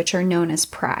groups, which are known as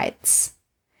prides.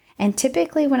 And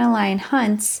typically when a lion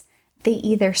hunts, They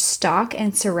either stalk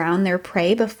and surround their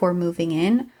prey before moving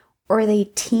in, or they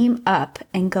team up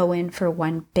and go in for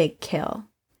one big kill.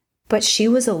 But she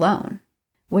was alone,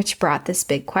 which brought this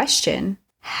big question: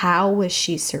 how was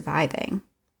she surviving?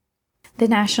 The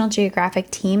National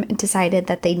Geographic team decided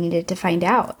that they needed to find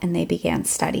out, and they began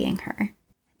studying her.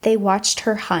 They watched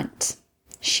her hunt.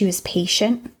 She was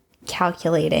patient,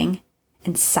 calculating,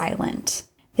 and silent.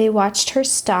 They watched her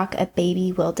stalk a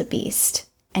baby wildebeest,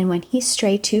 and when he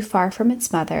strayed too far from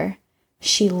its mother,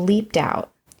 she leaped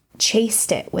out,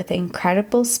 chased it with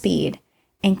incredible speed,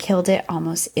 and killed it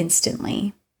almost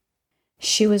instantly.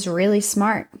 She was really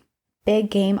smart. Big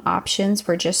game options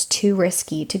were just too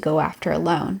risky to go after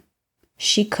alone.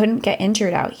 She couldn't get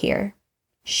injured out here.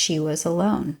 She was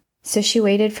alone. So she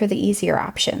waited for the easier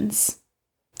options.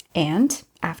 And,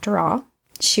 after all,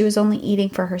 she was only eating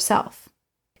for herself.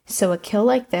 So a kill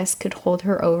like this could hold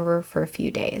her over for a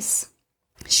few days.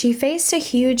 She faced a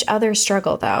huge other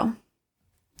struggle, though.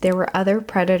 There were other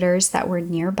predators that were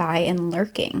nearby and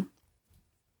lurking.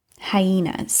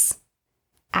 Hyenas.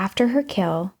 After her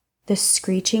kill, the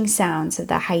screeching sounds of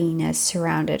the hyenas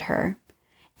surrounded her,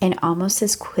 and almost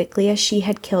as quickly as she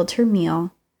had killed her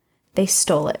meal, they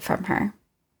stole it from her.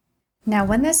 Now,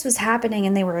 when this was happening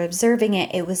and they were observing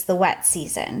it, it was the wet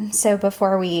season. So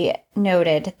before we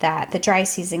noted that the dry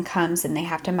season comes and they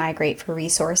have to migrate for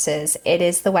resources, it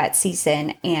is the wet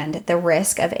season, and the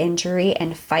risk of injury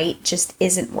and fight just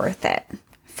isn't worth it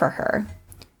for her.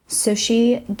 So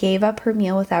she gave up her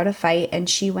meal without a fight, and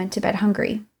she went to bed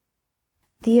hungry.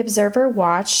 The observer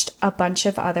watched a bunch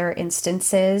of other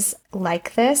instances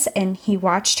like this, and he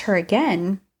watched her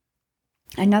again.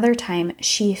 Another time,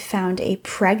 she found a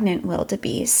pregnant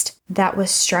wildebeest that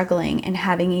was struggling and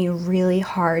having a really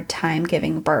hard time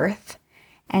giving birth.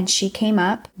 And she came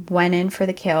up, went in for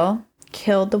the kill,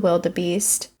 killed the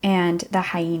wildebeest, and the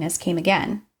hyenas came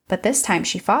again. But this time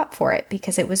she fought for it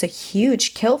because it was a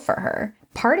huge kill for her.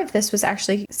 Part of this was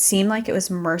actually seemed like it was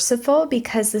merciful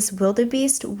because this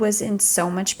wildebeest was in so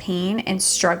much pain and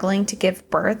struggling to give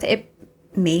birth. It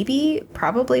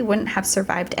probably wouldn't have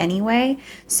survived anyway.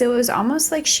 So it was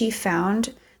almost like she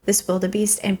found this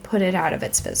wildebeest and put it out of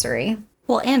its misery.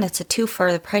 Well, and it's a two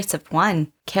for the price of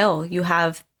one kill. You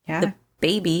have the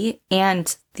baby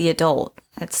and the adult.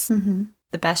 That's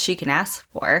the best she can ask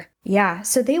for. Yeah,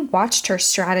 so they watched her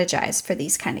strategize for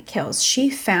these kind of kills. She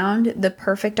found the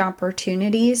perfect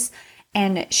opportunities,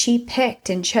 and she picked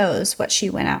and chose what she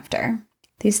went after.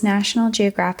 These National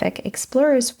Geographic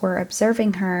explorers were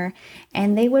observing her,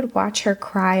 and they would watch her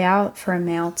cry out for a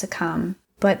male to come.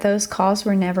 But those calls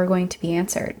were never going to be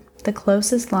answered. The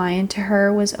closest lion to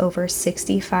her was over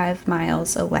 65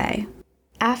 miles away.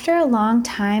 After a long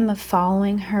time of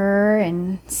following her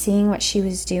and seeing what she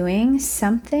was doing,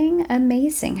 something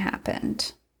amazing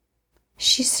happened.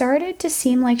 She started to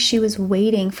seem like she was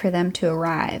waiting for them to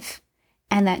arrive,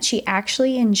 and that she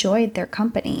actually enjoyed their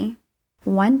company.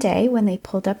 One day, when they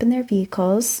pulled up in their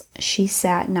vehicles, she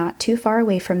sat not too far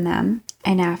away from them,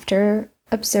 and after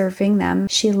observing them,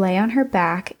 she lay on her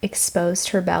back, exposed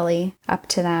her belly up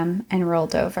to them, and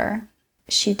rolled over.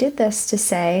 She did this to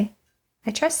say, "I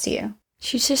trust you."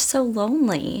 She's just so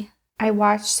lonely.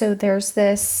 So there's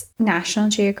this National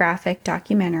Geographic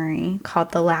documentary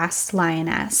called The Last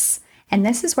Lioness. And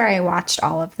this is where I watched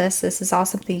all of this. This is all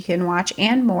something you can watch,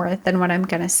 and more than what I'm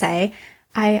going to say.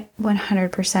 I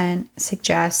 100%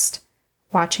 suggest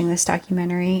watching this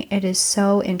documentary. It is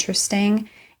so interesting.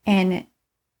 And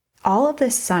all of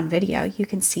this is on video. You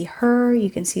can see her,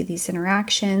 you can see these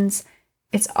interactions.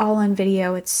 It's all on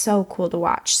video. It's so cool to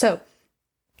watch. So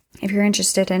if you're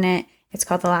interested in it, it's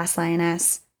called The Last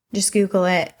Lioness. Just Google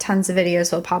it. Tons of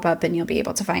videos will pop up and you'll be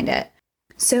able to find it.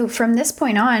 So from this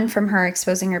point on, from her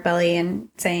exposing her belly and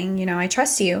saying, I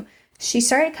trust you, she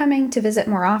started coming to visit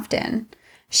more often.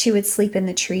 She would sleep in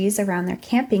the trees around their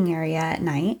camping area at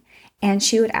night, and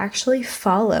she would actually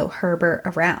follow Herbert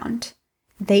around.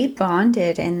 They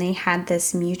bonded and they had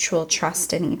this mutual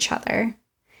trust in each other.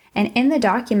 And in the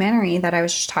documentary that I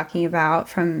was just talking about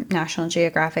from National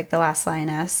Geographic, The Last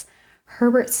Lioness,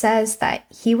 Herbert says that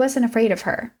he wasn't afraid of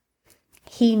her.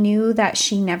 He knew that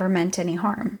she never meant any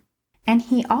harm. And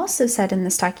he also said in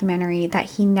this documentary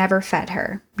that he never fed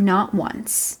her, not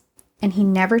once. And he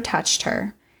never touched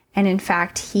her. And in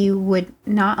fact, he would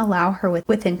not allow her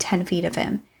within 10 feet of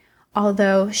him.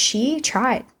 Although she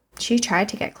tried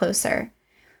to get closer.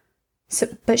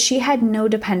 But she had no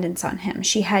dependence on him.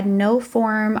 She had no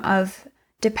form of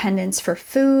dependence for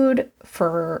food,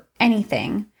 for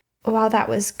anything. While that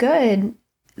was good,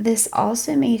 this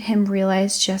also made him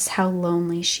realize just how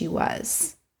lonely she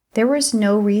was. There was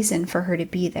no reason for her to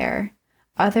be there,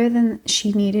 other than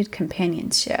she needed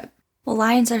companionship. Well,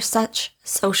 lions are such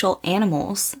social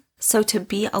animals. So to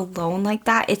be alone like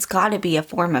that, it's got to be a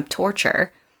form of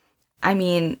torture. I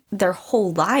mean, their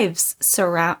whole lives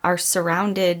are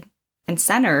surrounded and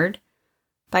centered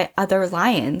by other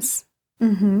lions.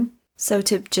 Mm-hmm. So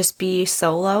to just be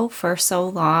solo for so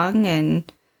long, and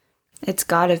it's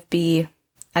got to be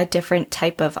a different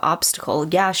type of obstacle.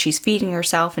 Yeah, she's feeding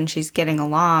herself and she's getting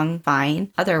along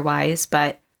fine otherwise,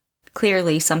 but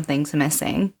clearly something's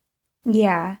missing.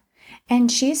 Yeah.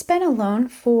 And she's been alone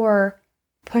for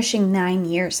pushing 9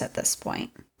 years at this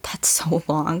point. That's so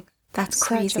long. That's Such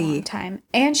crazy. a long time.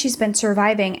 And she's been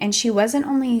surviving. And she wasn't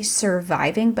only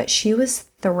surviving, but she was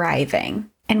thriving.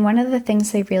 And one of the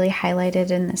things they really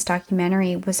highlighted in this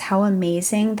documentary was how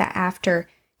amazing that after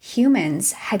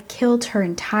humans had killed her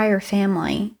entire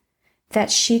family,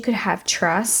 that she could have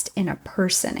trust in a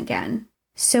person again.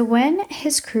 So when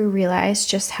his crew realized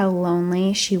just how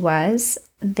lonely she was,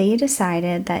 they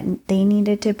decided that they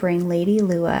needed to bring Lady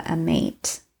Lua a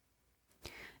mate.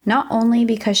 Not only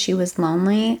because she was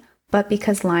lonely, but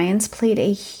because lions played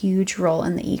a huge role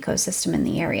in the ecosystem in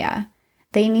the area.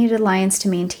 They needed lions to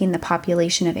maintain the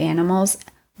population of animals,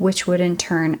 which would in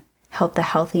turn help the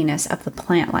healthiness of the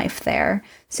plant life there.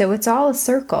 So it's all a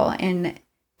circle, and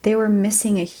they were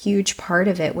missing a huge part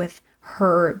of it with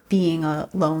her being a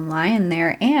lone lion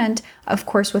there. And of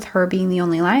course, with her being the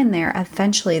only lion there,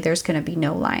 eventually there's going to be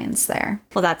no lions there.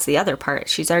 Well, that's the other part.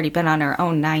 She's already been on her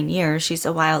own 9 years. She's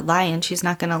a wild lion. She's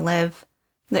not going to live.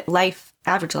 The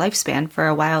average lifespan for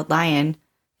a wild lion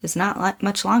is not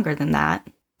much longer than that.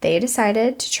 They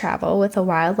decided to travel with a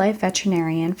wildlife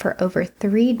veterinarian for over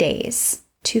 3 days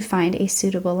to find a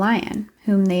suitable lion,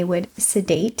 whom they would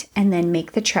sedate and then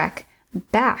make the trek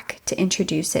back to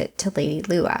introduce it to Lady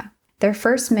Lua. Their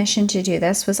first mission to do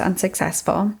this was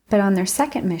unsuccessful, but on their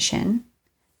second mission,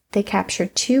 they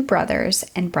captured 2 brothers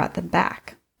and brought them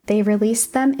back. They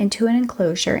released them into an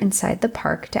enclosure inside the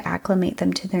park to acclimate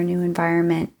them to their new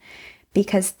environment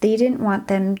because they didn't want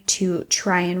them to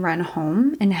try and run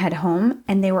home and head home.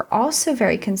 And they were also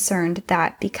very concerned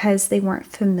that because they weren't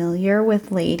familiar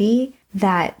with Lady,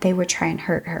 that they would try and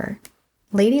hurt her.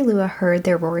 Lady Lua heard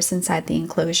their roars inside the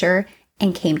enclosure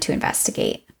and came to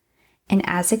investigate. And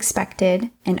as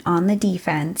expected and on the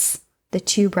defense, the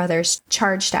 2 brothers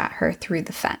charged at her through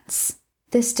the fence.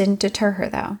 This didn't deter her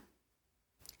though.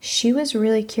 She was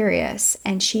really curious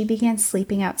and she began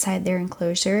sleeping outside their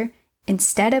enclosure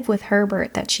instead of with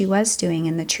Herbert that she was doing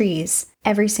in the trees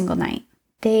every single night.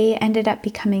 They ended up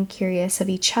becoming curious of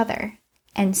each other,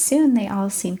 and soon they all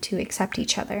seemed to accept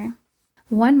each other.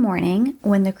 One morning,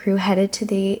 when the crew headed to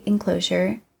the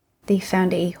enclosure, they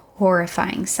found a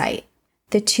horrifying sight.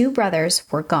 The 2 brothers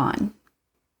were gone.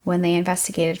 When they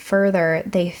investigated further,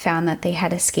 they found that they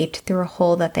had escaped through a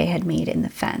hole that they had made in the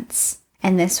fence.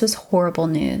 And this was horrible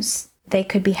news. They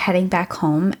could be heading back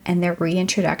home, and their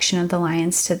reintroduction of the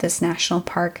lions to this national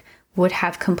park would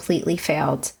have completely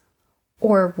failed.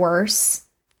 Or worse,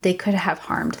 they could have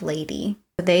harmed Lady.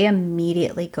 They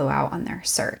immediately go out on their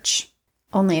search.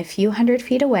 Only a few hundred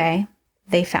feet away,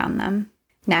 they found them,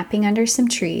 napping under some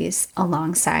trees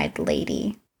alongside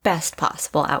Lady. Best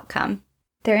possible outcome.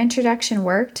 Their introduction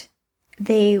worked.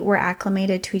 They were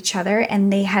acclimated to each other,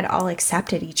 and they had all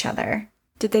accepted each other.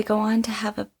 Did they go on to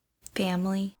have a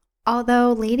family?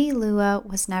 Although Lady Lua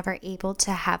was never able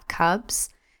to have cubs,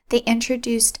 they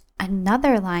introduced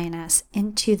another lioness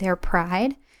into their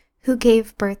pride who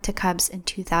gave birth to cubs in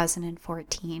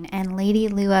 2014, and Lady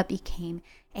Lua became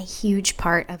a huge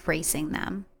part of raising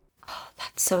them. Oh,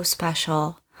 that's so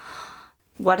special.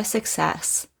 What a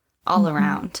success all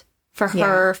around. For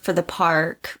her, for the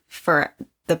park, for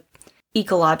the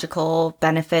ecological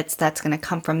benefits that's going to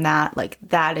come from that. Like,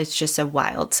 that is just a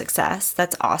wild success.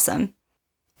 That's awesome.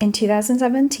 In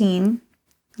 2017,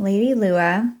 Lady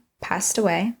Lua passed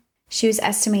away. She was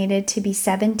estimated to be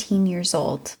 17 years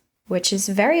old, which is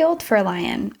very old for a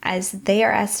lion, as they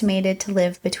are estimated to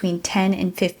live between 10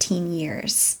 and 15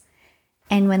 years.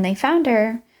 And when they found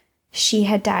her, she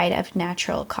had died of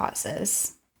natural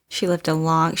causes. She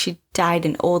died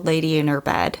an old lady in her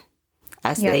bed,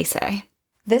 as they say.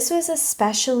 This was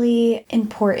especially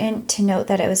important to note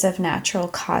that it was of natural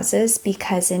causes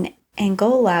because in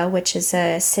Angola, which is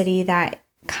a city that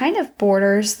kind of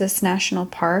borders this national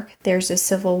park, there's a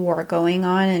civil war going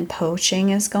on and poaching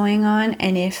is going on.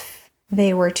 And if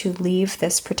they were to leave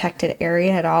this protected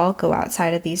area at all, go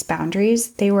outside of these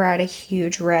boundaries, they were at a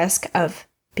huge risk of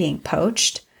being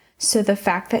poached. So the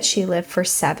fact that she lived for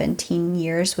 17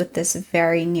 years with this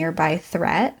very nearby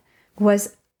threat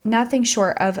was nothing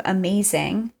short of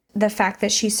amazing. The fact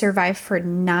that she survived for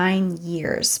 9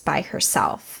 years by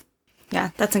herself. Yeah,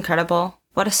 that's incredible.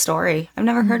 what a story. I've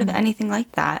never heard of anything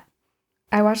like that.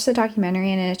 I watched the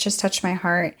documentary and it just touched my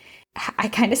heart. I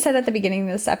kind of said at the beginning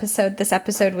of this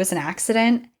episode was an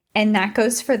accident. And that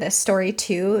goes for this story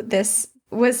too. This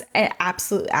was an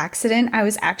absolute accident. I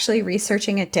was actually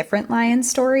researching a different lion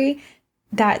story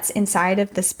that's inside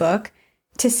of this book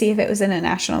to see if it was in a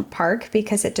national park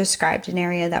because it described an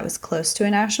area that was close to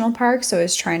a national park. So I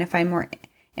was trying to find more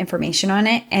information on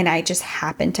it. And I just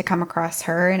happened to come across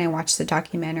her and I watched the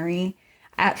documentary.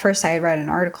 At first, I had read an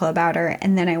article about her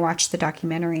and then I watched the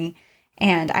documentary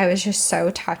and I was just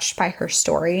so touched by her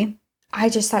story. I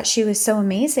just thought she was so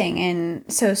amazing and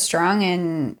so strong.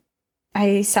 And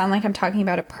I sound like I'm talking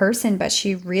about a person, but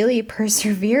she really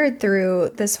persevered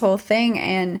through this whole thing.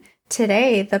 And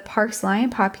today, the park's lion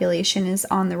population is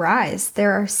on the rise.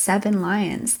 There are 7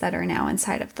 lions that are now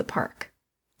inside of the park.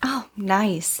 Oh,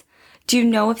 nice. Do you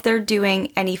know if they're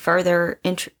doing any further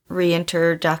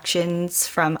reintroductions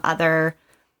from other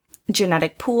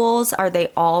genetic pools? Are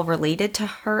they all related to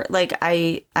her? Like,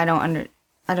 I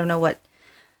don't know what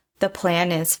the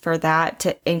plan is for that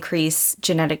to increase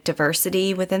genetic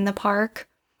diversity within the park.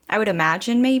 I would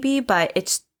imagine maybe, but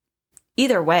it's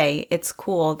either way, it's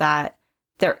cool that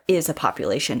there is a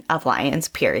population of lions,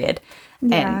 period.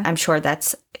 Yeah. And I'm sure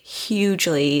that's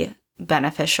hugely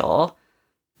beneficial.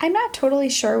 I'm not totally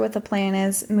sure what the plan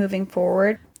is moving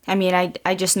forward. I mean,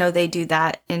 I just know they do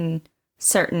that in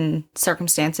certain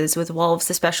circumstances with wolves,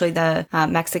 especially the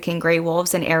Mexican gray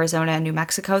wolves in Arizona and New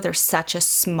Mexico. There's such a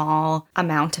small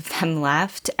amount of them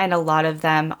left, and a lot of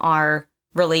them are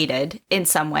related in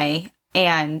some way.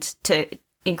 And to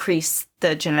increase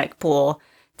the genetic pool,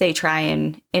 they try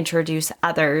and introduce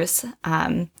others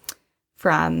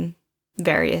from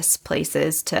various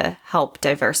places to help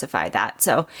diversify that.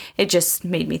 So it just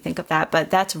made me think of that.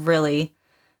 But that's really,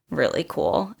 really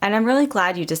cool. And I'm really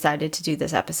glad you decided to do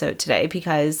this episode today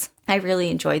because I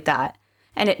really enjoyed that.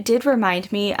 And it did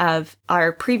remind me of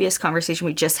our previous conversation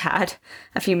we just had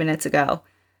a few minutes ago.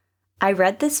 I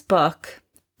read this book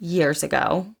years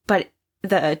ago, but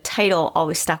the title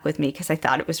always stuck with me because I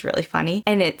thought it was really funny.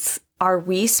 And it's, Are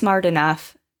We Smart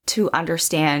Enough to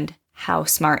Understand How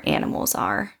Smart Animals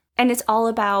Are? And it's all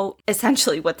about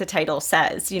essentially what the title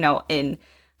says, in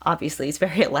obviously it's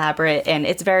very elaborate and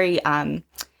it's very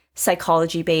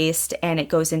psychology based, and it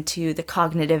goes into the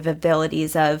cognitive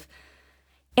abilities of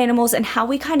animals and how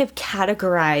we kind of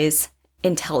categorize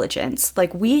intelligence.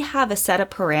 Like we have a set of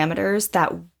parameters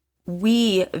that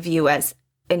we view as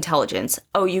intelligence.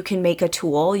 Oh, you can make a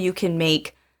tool, you can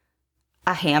make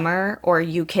a hammer, or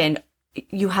you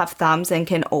have thumbs and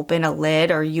can open a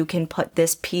lid, or you can put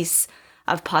this piece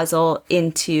of puzzle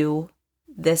into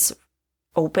this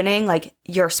opening. Like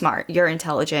you're smart, you're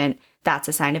intelligent. That's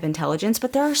a sign of intelligence.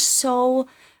 But there are so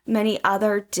many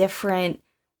other different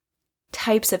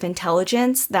types of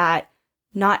intelligence that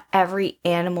not every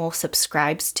animal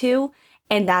subscribes to.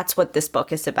 And that's what this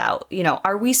book is about.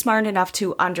 Are we smart enough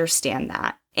to understand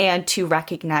that and to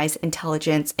recognize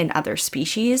intelligence in other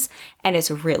species? And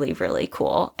it's really, really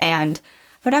cool. And I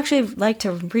would actually like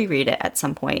to reread it at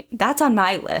some point. That's on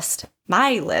my list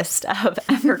of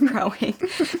ever-growing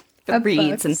reads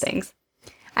books and things.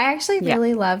 I actually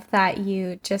really love that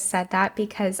you just said that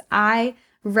because I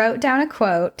wrote down a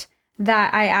quote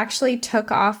that I actually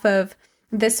took off of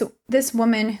this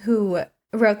woman who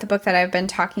wrote the book that I've been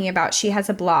talking about. She has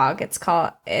a blog. It's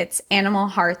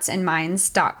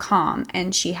animalheartsandminds.com.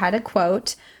 And she had a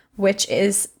quote, which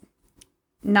is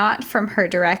not from her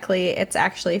directly. It's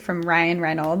actually from Ryan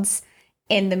Reynolds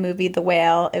in the movie The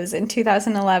Whale. It was in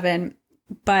 2011.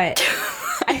 But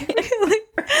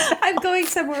I'm going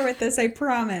somewhere with this, I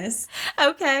promise.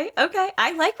 Okay.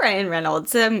 I like Ryan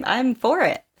Reynolds. I'm for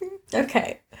it.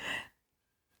 Okay.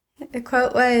 The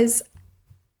quote was,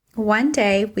 "One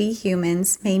day we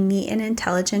humans may meet an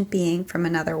intelligent being from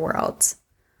another world.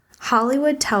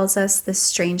 Hollywood tells us this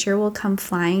stranger will come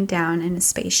flying down in a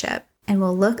spaceship and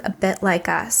will look a bit like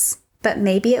us. But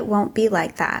maybe it won't be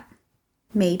like that.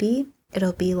 Maybe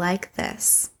it'll be like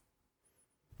this."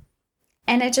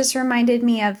 And it just reminded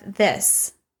me of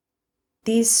these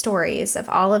stories of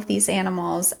all of these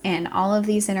animals and all of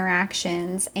these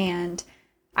interactions. And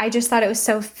I just thought it was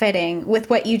so fitting with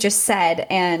what you just said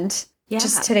and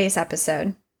just today's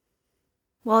episode.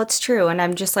 Well, it's true. And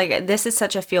I'm just like, this is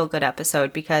such a feel-good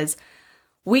episode because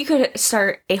we could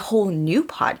start a whole new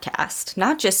podcast,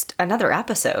 not just another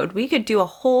episode. We could do a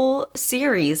whole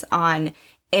series on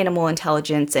animal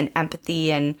intelligence and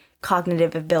empathy and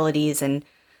cognitive abilities and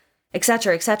et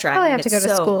cetera, et cetera. Probably have to go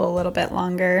to school a little bit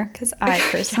longer because I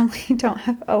personally don't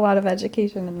have a lot of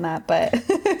education in that. But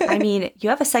I mean, you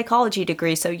have a psychology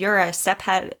degree, so you're a step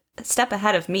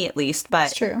ahead of me at least. But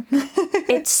it's true.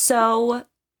 It's so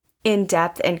in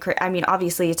depth and I mean,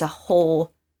 obviously it's a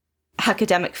whole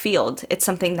academic field. It's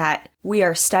something that we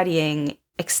are studying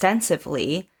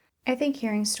extensively. I think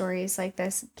hearing stories like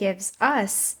this gives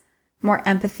us more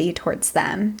empathy towards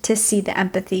them, to see the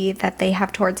empathy that they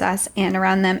have towards us and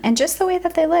around them, and just the way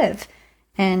that they live.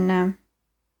 And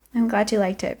I'm glad you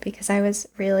liked it, because I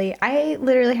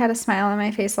literally had a smile on my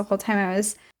face the whole time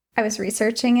I was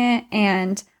researching it,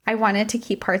 and I wanted to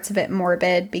keep parts of it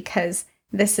morbid because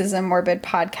this is a morbid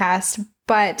podcast,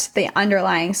 but the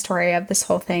underlying story of this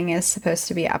whole thing is supposed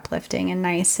to be uplifting and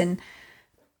nice and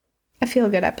a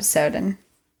feel-good episode, and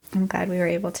I'm glad we were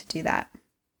able to do that.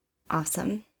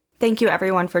 Awesome. Thank you,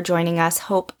 everyone, for joining us.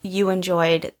 Hope you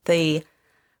enjoyed the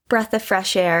breath of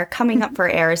fresh air coming up for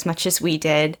air as much as we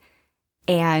did.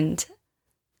 And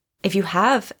if you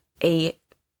have a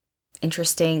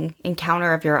interesting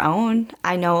encounter of your own,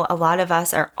 I know a lot of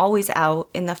us are always out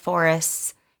in the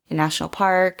forests, in national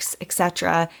parks,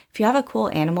 etc. If you have a cool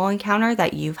animal encounter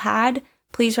that you've had,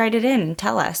 please write it in and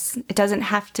tell us. It doesn't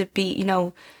have to be,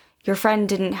 your friend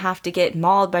didn't have to get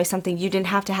mauled by something. You didn't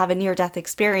have to have a near-death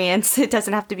experience. It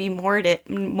doesn't have to be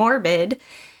morbid.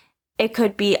 It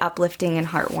could be uplifting and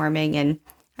heartwarming. And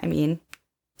I mean,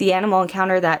 the animal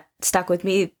encounter that stuck with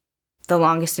me the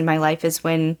longest in my life is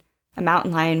when a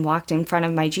mountain lion walked in front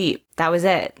of my Jeep. That was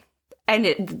it. And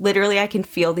I can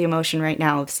feel the emotion right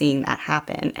now of seeing that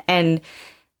happen. And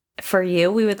for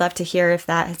you, we would love to hear if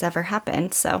that has ever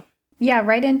happened. So yeah,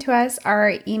 write into us.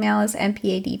 Our email is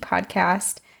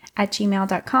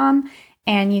npadpodcast@gmail.com,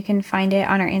 and you can find it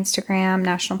on our Instagram,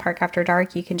 National Park After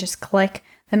Dark. You can just click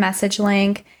the message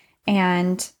link,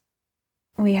 and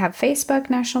we have Facebook,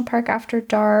 National Park After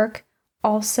Dark.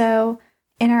 Also,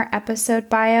 in our episode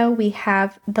bio, we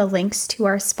have the links to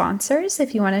our sponsors.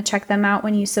 If you want to check them out,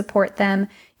 when you support them,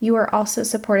 you are also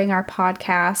supporting our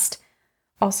podcast.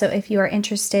 Also, if you are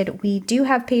interested, we do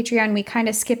have Patreon. We kind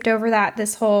of skipped over that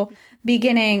this whole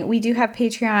beginning. We do have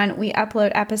Patreon. We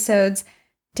upload episodes.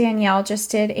 Danielle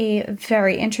just did a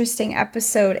very interesting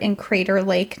episode in Crater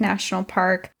Lake National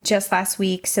Park just last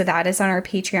week. So that is on our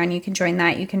Patreon. You can join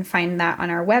that. You can find that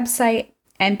on our website,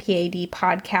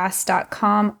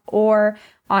 npadpodcast.com, or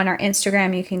on our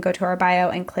Instagram. You can go to our bio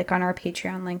and click on our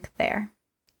Patreon link there.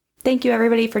 Thank you,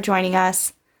 everybody, for joining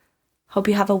us. Hope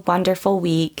you have a wonderful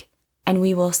week, and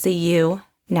we will see you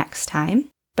next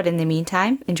time. But in the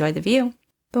meantime, enjoy the view.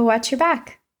 But watch your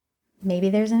back. Maybe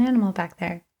there's an animal back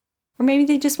there. Or maybe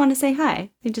they just want to say hi.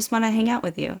 They just want to hang out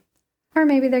with you. Or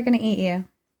maybe they're going to eat you.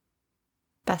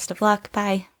 Best of luck.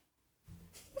 Bye.